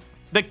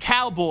 the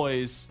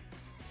Cowboys,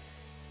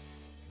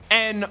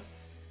 and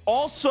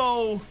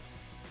also,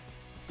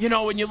 you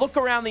know, when you look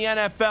around the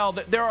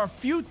NFL, there are a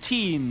few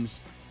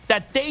teams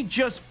that they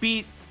just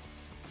beat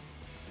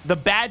the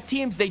bad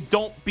teams. They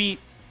don't beat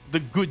the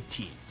good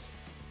teams.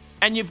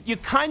 And you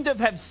kind of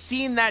have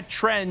seen that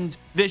trend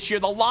this year.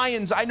 The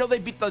Lions, I know they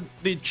beat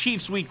the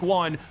Chiefs week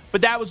 1,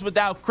 but that was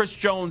without Chris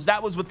Jones.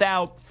 That was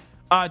without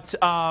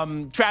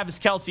Travis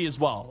Kelce as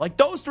well. Like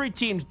those 3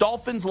 teams,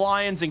 Dolphins,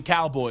 Lions, and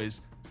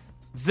Cowboys,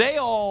 they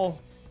all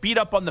beat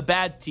up on the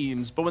bad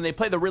teams. But when they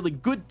play the really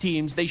good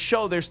teams, they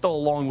show there's still a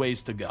long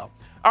ways to go.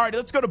 All right,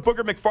 let's go to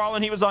Booger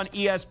McFarland. He was on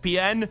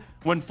ESPN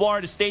when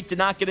Florida State did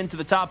not get into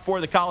the top 4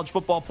 of the college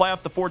football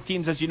playoff. The 4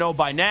 teams, as you know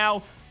by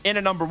now, in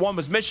at number 1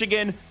 was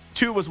Michigan.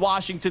 2 was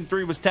Washington,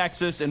 3 was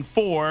Texas, and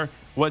 4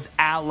 was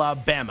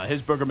Alabama.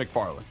 Here's Booger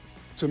McFarland.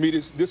 To me,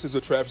 this is a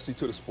travesty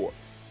to the sport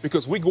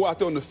because we go out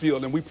there on the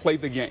field and we play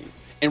the game.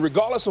 And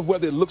regardless of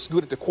whether it looks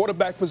good at the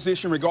quarterback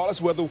position, regardless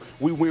whether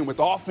we win with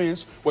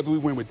offense, whether we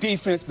win with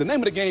defense, the name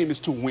of the game is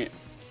to win.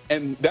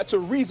 And that's a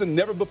reason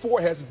never before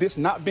has this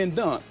not been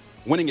done.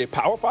 Winning a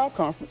Power 5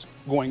 conference,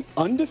 going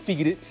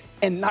undefeated,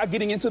 and not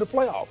getting into the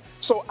playoff.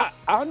 So I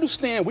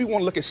understand we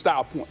want to look at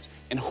style points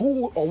and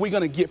who are we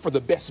going to get for the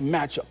best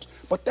matchups.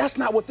 But that's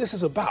not what this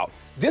is about.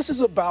 This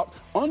is about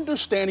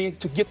understanding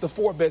to get the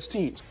 4 best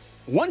teams.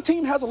 One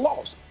team has a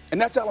loss,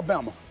 and that's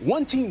Alabama.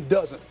 One team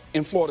doesn't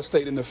in Florida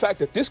State. And the fact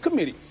that this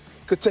committee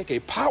could take a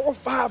Power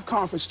 5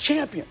 conference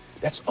champion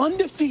that's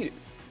undefeated,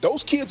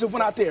 those kids have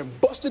went out there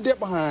and busted their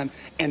behind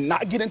and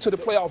not get into the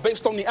playoff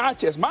based on the eye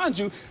test. Mind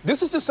you,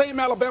 this is the same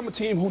Alabama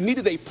team who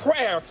needed a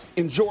prayer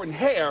in Jordan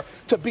Hare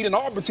to beat an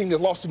Auburn team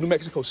that lost to New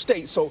Mexico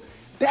State. So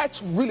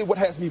that's really what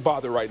has me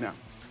bothered right now.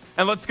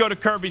 And let's go to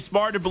Kirby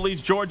Smart, who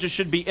believes Georgia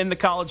should be in the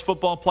college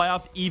football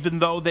playoff, even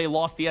though they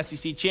lost the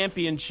SEC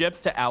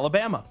championship to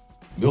Alabama.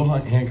 Bill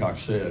Hancock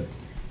said,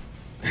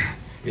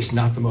 it's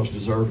not the most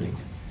deserving.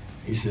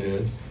 He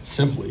said,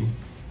 simply,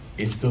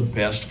 it's the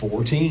best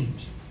 4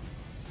 teams.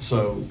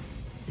 So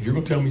if you're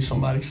going to tell me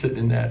somebody sitting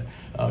in that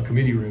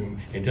committee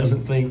room and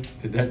doesn't think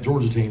that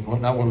Georgia team,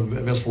 not one of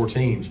the best 4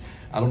 teams,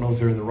 I don't know if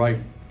they're in the right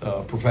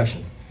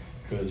profession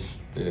because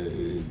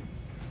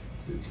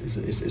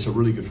it's a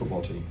really good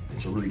football team.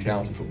 It's a really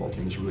talented football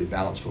team. It's a really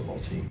balanced football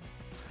team.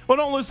 Well,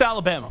 don't lose to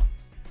Alabama.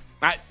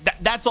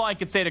 That's all I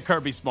could say to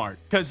Kirby Smart.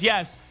 Because,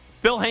 yes,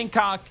 Bill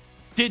Hancock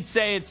did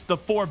say it's the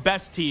 4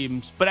 best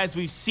teams, but as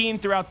we've seen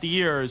throughout the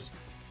years,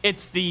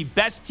 it's the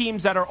best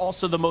teams that are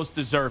also the most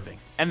deserving.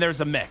 And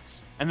there's a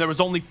mix. And there was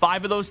only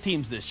 5 of those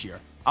teams this year.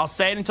 I'll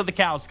say it until the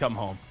cows come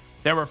home.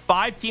 There were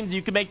 5 teams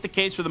you could make the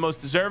case for the most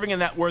deserving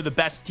and that were the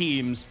best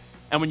teams.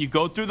 And when you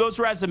go through those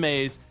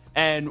resumes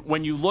and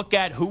when you look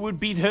at who would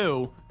beat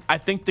who, I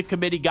think the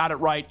committee got it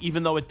right,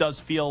 even though it does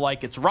feel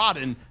like it's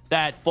rotten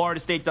that Florida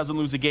State doesn't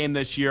lose a game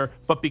this year,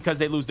 but because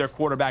they lose their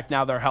quarterback,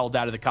 now they're held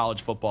out of the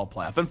college football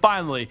playoff. And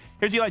finally,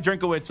 here's Eli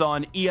Drinkowitz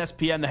on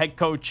ESPN, the head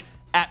coach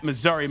at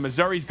Missouri.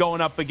 Missouri's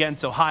going up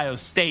against Ohio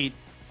State,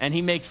 and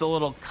he makes a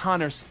little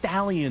Connor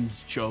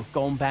Stallions joke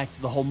going back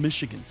to the whole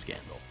Michigan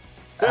scandal.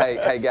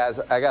 Hey guys,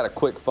 I got a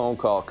quick phone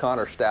call.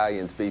 Connor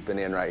Stallion's beeping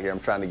in right here. I'm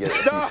trying to get a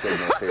few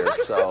signals here,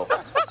 so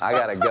I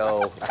gotta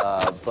go.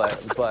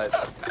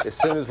 But as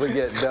soon as we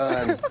get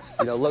done,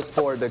 look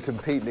forward to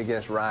competing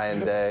against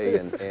Ryan Day,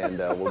 and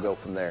we'll go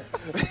from there.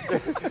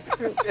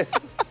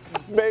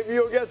 Maybe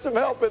you'll get some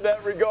help in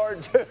that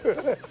regard too.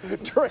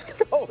 Drake,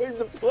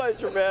 always a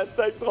pleasure, man.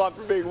 Thanks a lot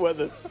for being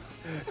with us.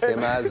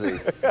 M-I-Z.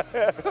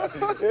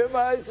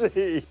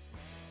 M-I-Z.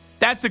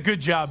 That's a good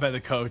job by the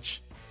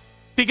coach,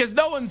 because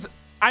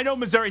I know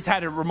Missouri's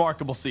had a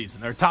remarkable season.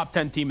 They're a top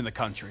 10 team in the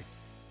country.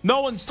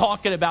 No one's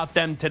talking about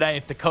them today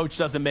if the coach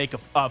doesn't make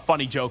a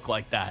funny joke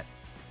like that.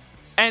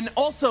 And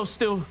also,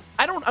 Stu,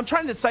 I'm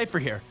trying to decipher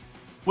here.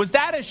 Was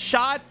that a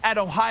shot at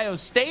Ohio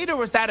State or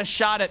was that a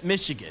shot at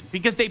Michigan?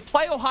 Because they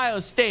play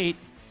Ohio State.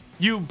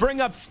 You bring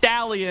up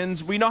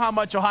Stallions. We know how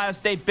much Ohio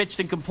State bitched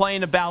and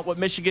complained about what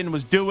Michigan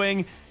was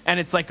doing. And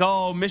it's like,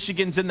 oh,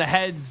 Michigan's in the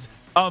heads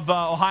of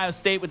Ohio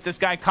State with this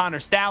guy, Connor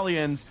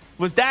Stallions.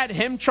 Was that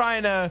him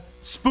trying to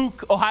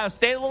spook Ohio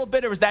State a little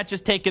bit, or was that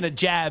just taking a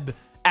jab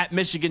at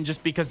Michigan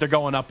just because they're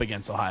going up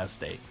against Ohio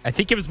State? I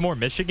think it was more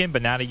Michigan,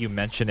 but now that you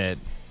mention it,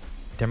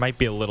 there might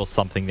be a little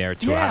something there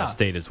to Ohio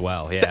State as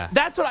well. Yeah,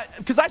 that's what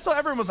because I saw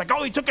everyone was like,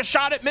 "Oh, he took a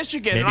shot at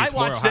Michigan," Maybe and I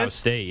watched Ohio this,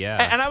 State,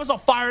 yeah, and I was all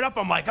fired up.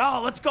 I'm like,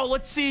 "Oh, let's go,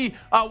 let's see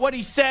what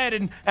he said,"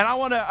 and I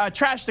want to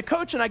trash the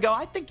coach, and I go,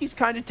 "I think he's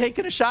kind of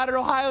taking a shot at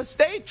Ohio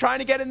State, trying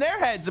to get in their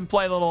heads and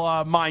play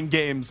little mind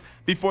games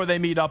before they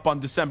meet up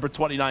on December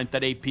 29th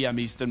at 8 p.m.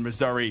 Eastern,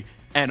 Missouri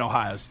and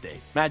Ohio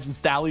State." Imagine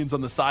Stallions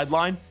on the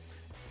sideline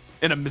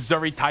in a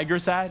Missouri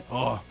Tigers hat.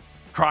 Oh,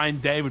 crying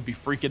Day would be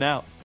freaking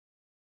out.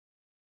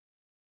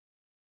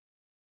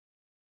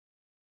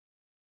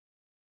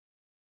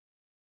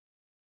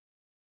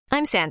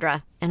 I'm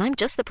Sandra, and I'm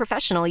just the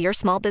professional your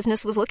small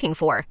business was looking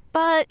for.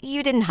 But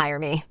you didn't hire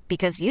me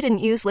because you didn't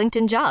use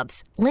LinkedIn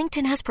Jobs.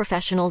 LinkedIn has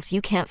professionals you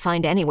can't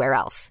find anywhere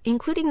else,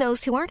 including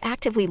those who aren't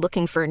actively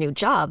looking for a new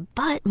job,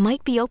 but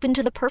might be open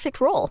to the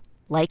perfect role,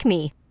 like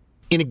me.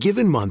 In a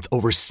given month,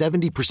 over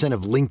 70%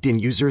 of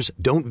LinkedIn users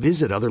don't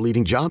visit other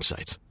leading job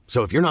sites.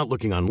 So if you're not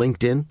looking on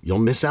LinkedIn, you'll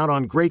miss out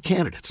on great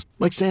candidates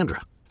like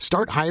Sandra.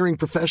 Start hiring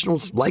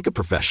professionals like a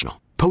professional.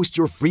 Post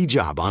your free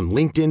job on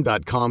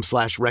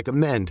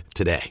linkedin.com/recommend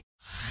today.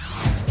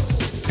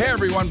 Hey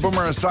everyone,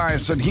 Boomer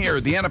Esiason here.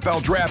 The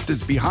NFL Draft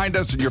is behind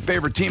us and your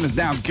favorite team is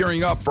now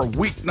gearing up for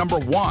week number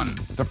 1.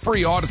 The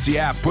free Odyssey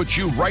app puts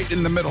you right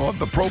in the middle of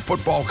the pro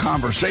football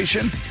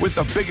conversation with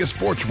the biggest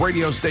sports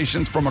radio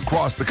stations from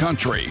across the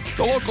country.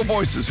 The local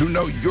voices who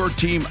know your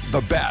team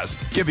the best,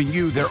 giving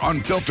you their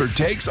unfiltered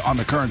takes on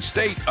the current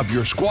state of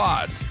your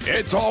squad.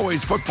 It's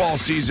always football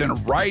season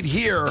right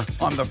here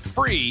on the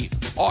free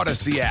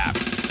Odyssey app.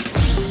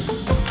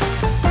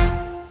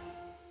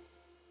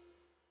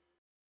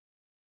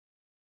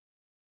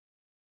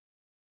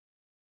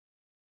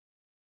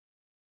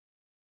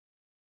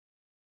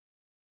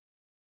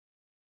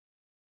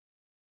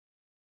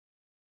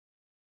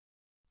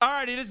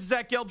 Alrighty, this is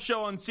Zach Gelb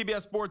Show on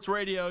CBS Sports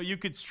Radio. You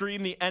could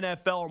stream the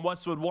NFL on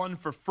Westwood One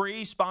for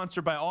free,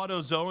 sponsored by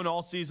AutoZone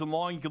all season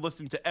long. You can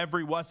listen to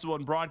every Westwood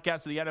One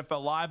broadcast of the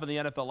NFL Live on the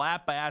NFL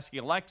app by asking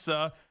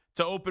Alexa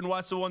to open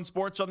Westwood One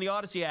Sports on the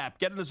Odyssey app.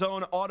 Get in the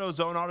zone,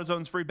 AutoZone.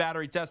 AutoZone's free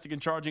battery testing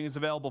and charging is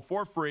available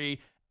for free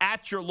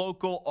at your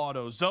local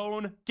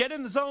AutoZone. Get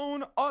in the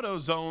zone,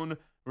 AutoZone.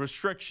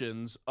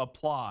 Restrictions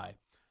apply.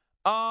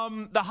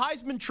 The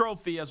Heisman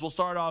Trophy, as we'll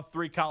start off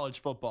 3 college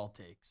football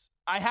takes.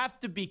 I have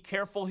to be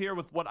careful here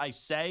with what I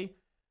say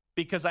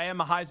because I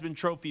am a Heisman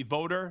Trophy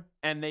voter,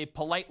 and they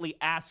politely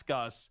ask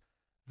us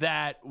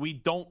that we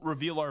don't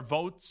reveal our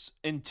votes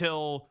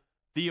until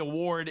the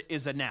award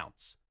is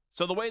announced.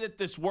 So the way that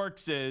this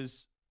works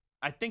is,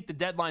 I think the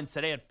deadline's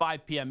today at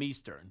 5 p.m.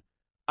 Eastern.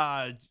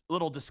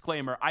 Little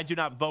disclaimer, I do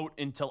not vote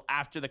until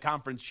after the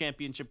conference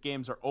championship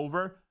games are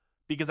over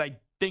because I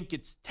think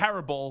it's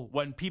terrible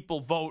when people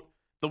vote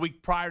the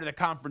week prior to the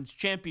conference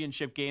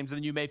championship games, and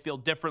then you may feel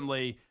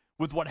differently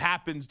with what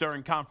happens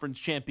during conference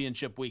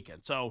championship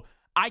weekend. So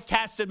I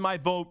casted my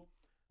vote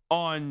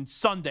on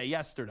Sunday,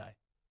 yesterday,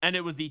 and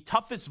it was the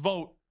toughest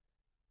vote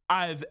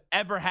I've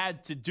ever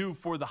had to do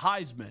for the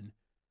Heisman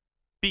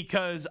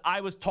because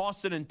I was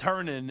tossing and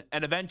turning,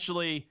 and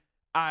eventually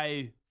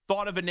I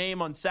thought of a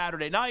name on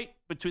Saturday night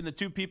between the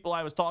 2 people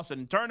I was tossing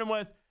and turning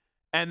with,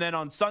 and then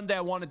on Sunday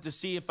I wanted to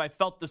see if I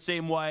felt the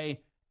same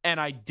way, and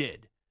I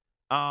did.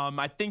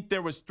 I think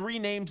there was 3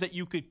 names that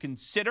you could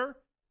consider.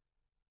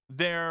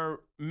 There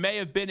may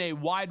have been a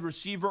wide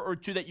receiver or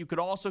 2 that you could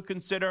also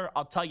consider.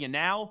 I'll tell you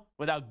now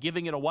without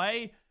giving it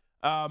away.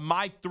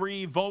 My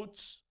 3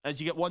 votes, as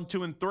you get 1,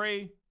 2, and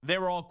 3, they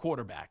were all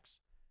quarterbacks.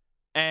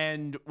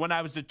 And when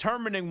I was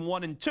determining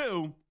 1 and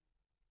 2,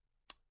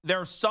 there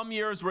are some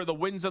years where the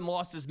wins and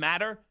losses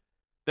matter.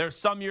 There are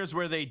some years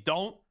where they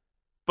don't.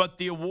 But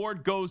the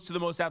award goes to the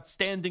most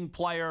outstanding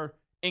player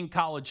in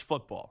college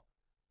football.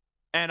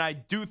 And I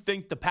do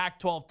think the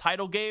Pac-12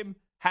 title game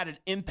had an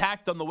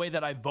impact on the way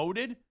that I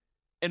voted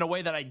in a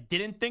way that I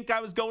didn't think I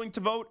was going to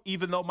vote,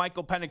 even though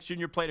Michael Penix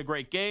Jr. played a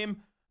great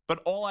game.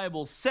 But all I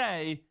will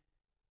say,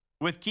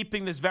 with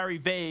keeping this very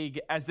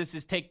vague, as this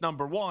is take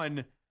number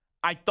 1,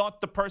 I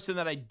thought the person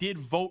that I did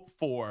vote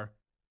for,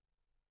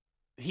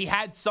 he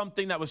had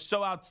something that was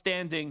so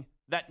outstanding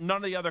that none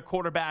of the other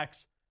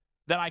quarterbacks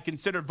that I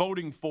considered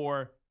voting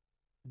for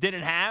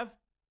didn't have,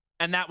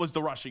 and that was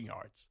the rushing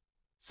yards.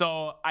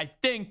 So I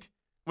think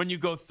when you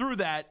go through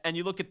that and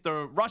you look at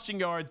the rushing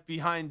yards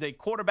behind a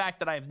quarterback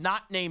that I have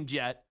not named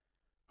yet,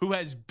 who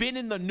has been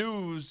in the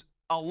news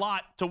a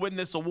lot to win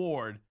this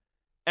award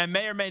and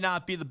may or may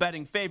not be the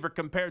betting favorite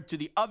compared to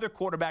the other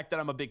quarterback that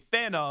I'm a big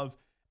fan of,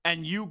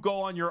 and you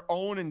go on your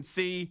own and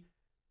see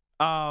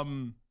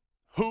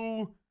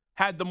who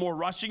had the more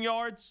rushing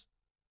yards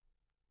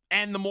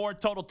and the more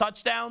total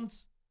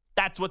touchdowns,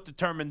 that's what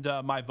determined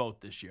my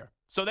vote this year.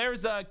 So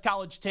there's a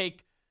college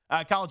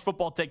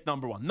football take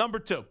number 1. Number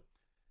 2,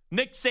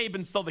 Nick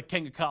Saban's still the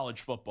king of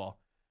college football.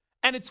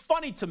 And it's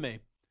funny to me,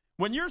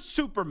 when you're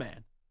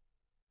Superman,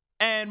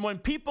 and when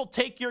people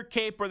take your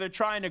cape or they're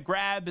trying to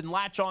grab and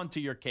latch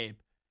onto your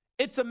cape,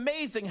 it's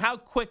amazing how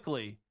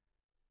quickly,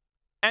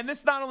 and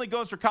this not only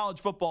goes for college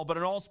football, but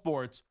in all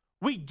sports,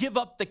 we give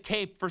up the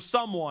cape for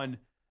someone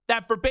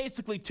that for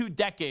basically 2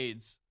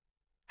 decades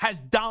has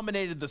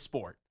dominated the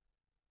sport.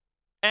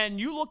 And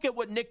you look at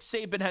what Nick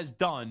Saban has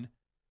done,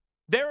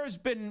 there has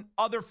been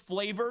other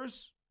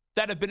flavors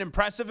that have been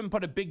impressive and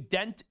put a big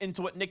dent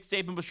into what Nick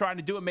Saban was trying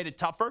to do and made it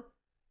tougher.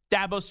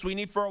 Dabo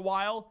Swinney for a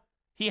while,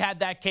 he had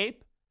that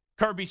cape.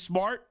 Kirby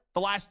Smart, the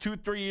last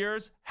 2-3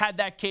 years, had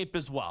that cape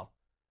as well.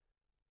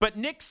 But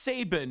Nick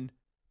Saban,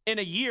 in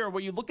a year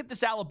where you look at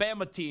this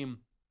Alabama team,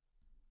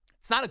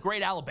 it's not a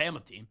great Alabama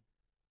team.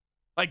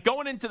 Like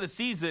going into the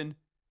season,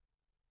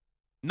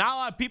 not a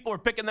lot of people are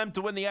picking them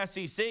to win the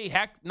SEC.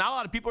 Heck, not a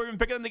lot of people are even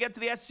picking them to get to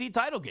the SEC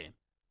title game.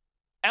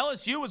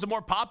 LSU was a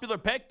more popular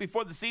pick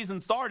before the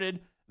season started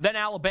than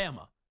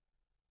Alabama.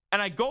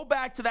 And I go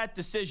back to that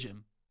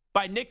decision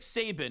by Nick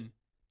Saban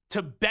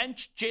to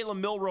bench Jalen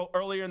Milroe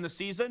earlier in the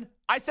season.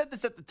 I said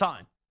this at the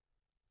time.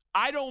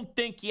 I don't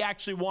think he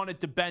actually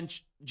wanted to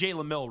bench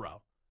Jalen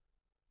Milroe.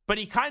 But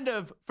he kind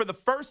of, for the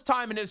first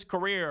time in his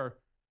career,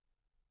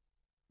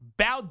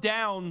 bowed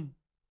down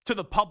to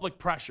the public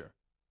pressure.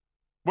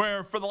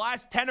 Where for the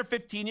last 10 or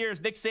 15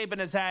 years, Nick Saban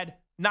has had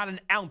not an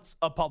ounce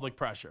of public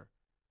pressure.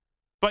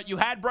 But you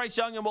had Bryce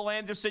Young and Will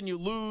Anderson. You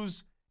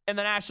lose in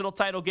the national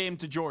title game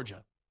to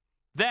Georgia.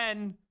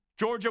 Then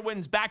Georgia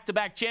wins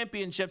back-to-back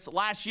championships.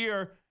 Last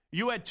year,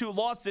 you had 2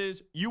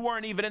 losses. You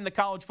weren't even in the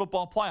college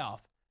football playoff.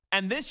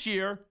 And this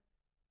year,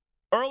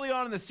 early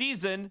on in the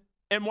season,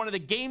 in one of the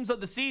games of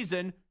the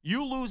season,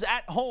 you lose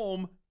at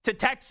home to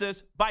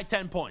Texas by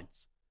 10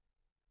 points.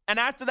 And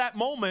after that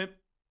moment,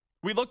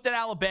 we looked at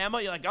Alabama.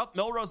 You're like, oh,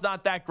 Milroe's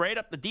not that great.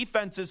 The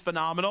defense is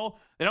phenomenal.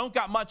 They don't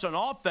got much on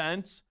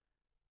offense.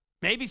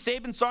 Maybe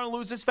Saban's starting to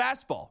lose his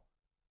fastball.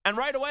 And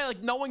right away,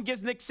 like, no one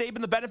gives Nick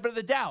Saban the benefit of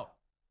the doubt.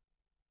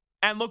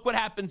 And look what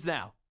happens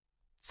now.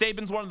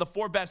 Saban's one of the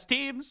 4 best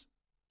teams.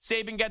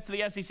 Saban gets to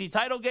the SEC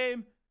title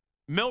game.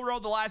 Milroe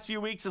the last few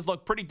weeks has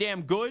looked pretty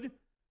damn good.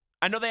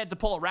 I know they had to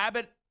pull a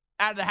rabbit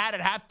out of the hat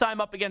at halftime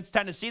up against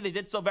Tennessee. They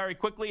did so very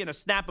quickly in a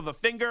snap of a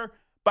finger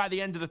by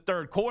the end of the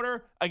third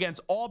quarter against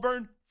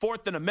Auburn.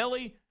 4th and a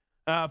milli.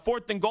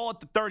 4th and goal at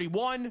the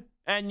 31.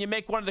 And you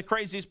make one of the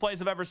craziest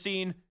plays I've ever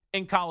seen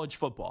in college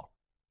football.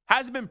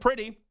 Hasn't been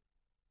pretty.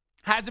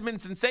 Hasn't been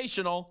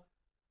sensational.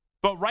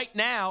 But right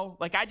now,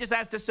 like, I just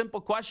asked this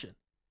simple question.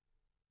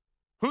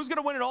 Who's going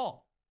to win it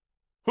all?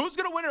 Who's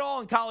going to win it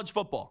all in college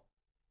football?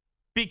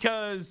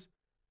 Because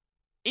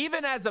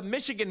even as a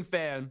Michigan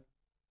fan,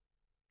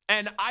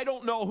 and I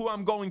don't know who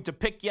I'm going to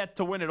pick yet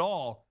to win it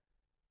all,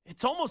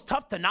 it's almost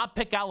tough to not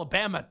pick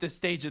Alabama at this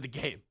stage of the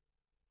game.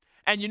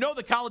 And you know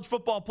the College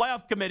Football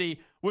Playoff Committee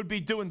would be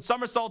doing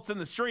somersaults in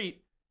the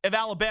street if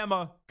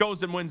Alabama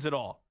goes and wins it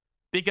all.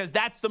 Because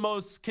that's the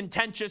most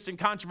contentious and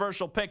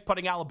controversial pick,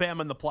 putting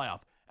Alabama in the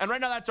playoff. And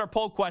right now, that's our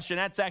poll question.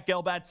 At Zach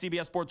Gelb, at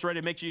CBS Sports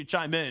Radio. Make sure you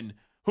chime in.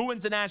 Who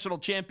wins the national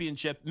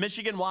championship?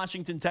 Michigan,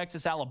 Washington,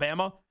 Texas,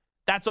 Alabama.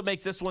 That's what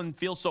makes this one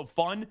feel so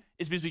fun,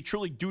 is because we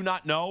truly do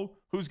not know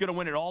who's going to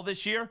win it all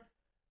this year.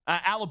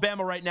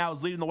 Alabama right now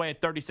is leading the way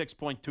at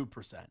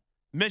 36.2%.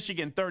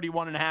 Michigan,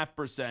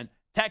 31.5%.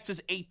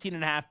 Texas,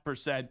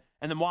 18.5%.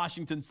 And then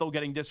Washington still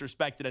getting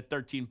disrespected at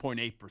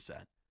 13.8%.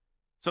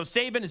 So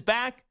Saban is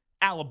back.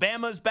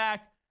 Alabama is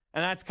back.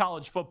 And that's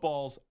college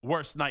football's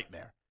worst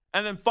nightmare.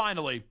 And then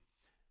finally,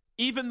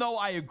 even though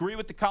I agree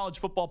with the College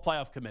Football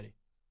Playoff Committee,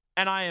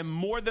 and I am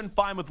more than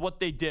fine with what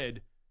they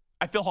did,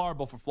 I feel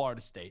horrible for Florida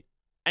State.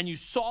 And you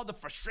saw the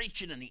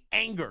frustration and the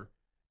anger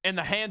in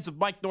the hands of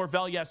Mike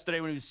Norvell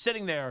yesterday when he was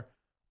sitting there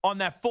on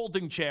that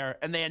folding chair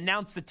and they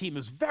announced the team. It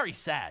was very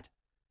sad.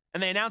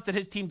 and they announce that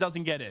his team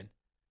doesn't get in.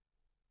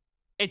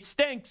 It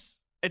stinks.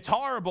 It's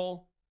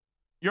horrible.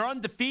 You're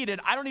undefeated.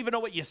 I don't even know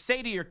what you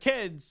say to your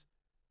kids.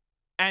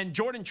 And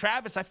Jordan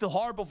Travis, I feel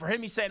horrible for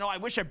him. He's saying, I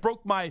wish I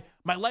broke my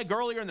leg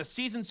earlier in the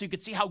season so you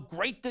could see how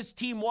great this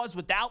team was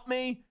without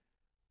me.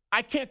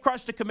 I can't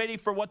crush the committee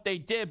for what they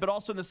did, but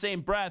also in the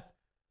same breath,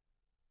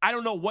 I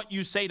don't know what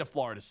you say to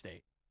Florida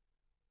State.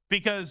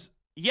 Because,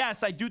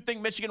 yes, I do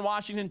think Michigan,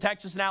 Washington,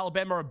 Texas, and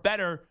Alabama are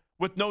better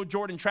with no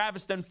Jordan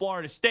Travis than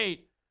Florida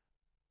State.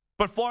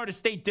 But Florida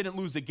State didn't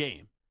lose a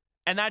game.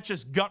 And that's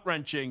just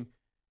gut-wrenching.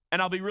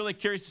 And I'll be really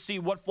curious to see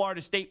what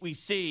Florida State we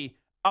see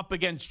up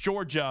against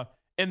Georgia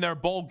in their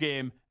bowl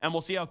game. And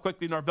we'll see how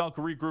quickly Norvell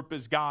can regroup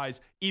his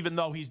guys, even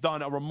though he's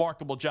done a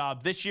remarkable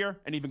job this year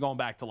and even going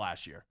back to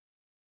last year.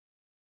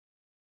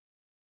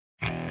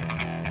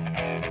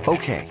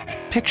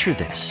 Okay, picture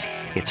this.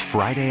 It's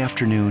Friday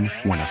afternoon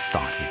when a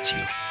thought hits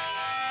you.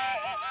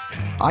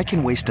 I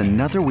can waste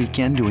another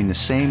weekend doing the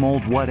same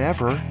old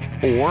whatever,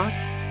 or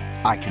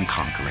I can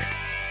conquer it.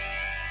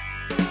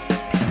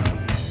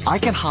 I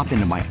can hop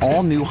into my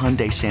all-new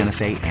Hyundai Santa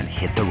Fe and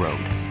hit the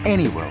road.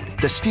 Any road.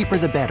 The steeper,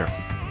 the better.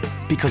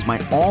 Because my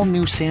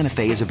all-new Santa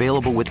Fe is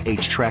available with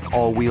H-Track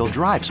all-wheel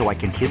drive, so I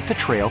can hit the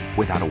trail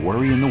without a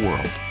worry in the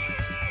world.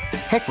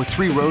 Heck, with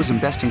 3 rows and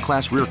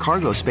best-in-class rear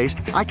cargo space,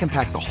 I can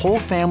pack the whole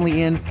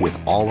family in with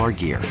all our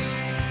gear.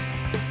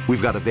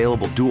 We've got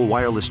available dual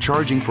wireless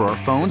charging for our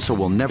phones, so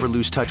we'll never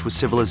lose touch with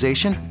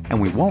civilization, and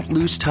we won't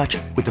lose touch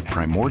with the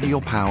primordial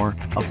power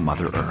of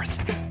Mother Earth.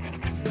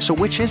 So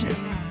which is it?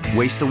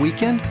 Waste the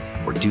weekend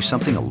or do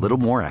something a little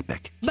more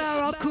epic?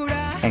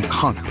 And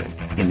conquer it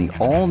in the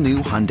all-new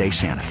Hyundai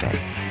Santa Fe.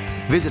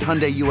 Visit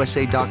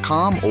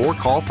HyundaiUSA.com or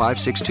call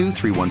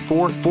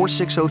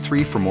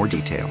 562-314-4603 for more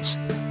details.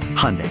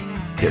 Hyundai,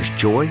 there's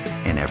joy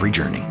in every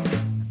journey.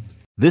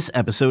 This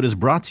episode is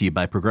brought to you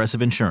by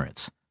Progressive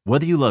Insurance.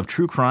 Whether you love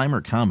true crime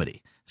or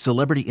comedy,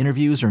 celebrity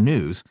interviews or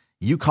news,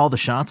 you call the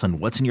shots on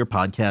what's in your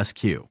podcast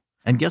queue.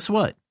 And guess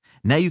what?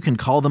 Now you can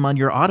call them on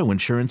your auto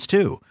insurance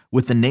too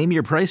with the Name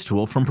Your Price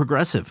tool from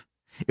Progressive.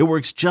 It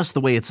works just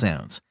the way it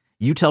sounds.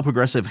 You tell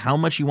Progressive how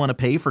much you want to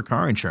pay for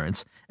car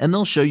insurance, and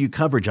they'll show you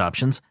coverage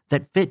options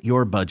that fit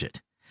your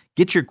budget.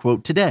 Get your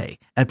quote today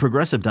at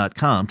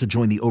Progressive.com to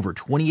join the over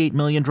 28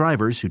 million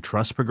drivers who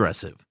trust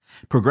Progressive.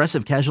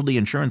 Progressive Casualty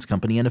Insurance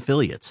Company and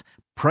Affiliates.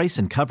 Price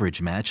and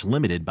coverage match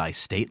limited by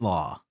state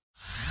law.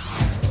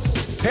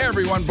 Hey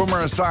everyone, Boomer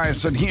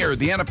Esiason here.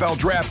 The NFL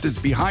Draft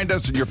is behind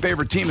us and your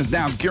favorite team is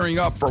now gearing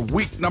up for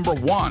week number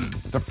 1.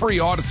 The free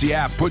Odyssey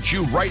app puts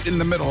you right in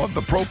the middle of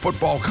the pro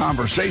football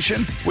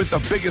conversation with the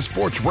biggest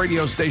sports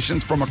radio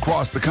stations from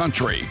across the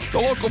country. The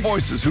local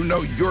voices who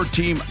know your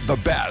team the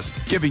best,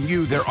 giving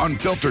you their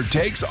unfiltered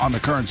takes on the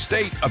current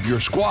state of your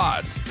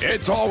squad.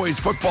 It's always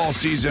football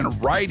season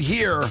right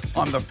here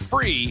on the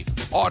free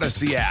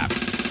Odyssey app.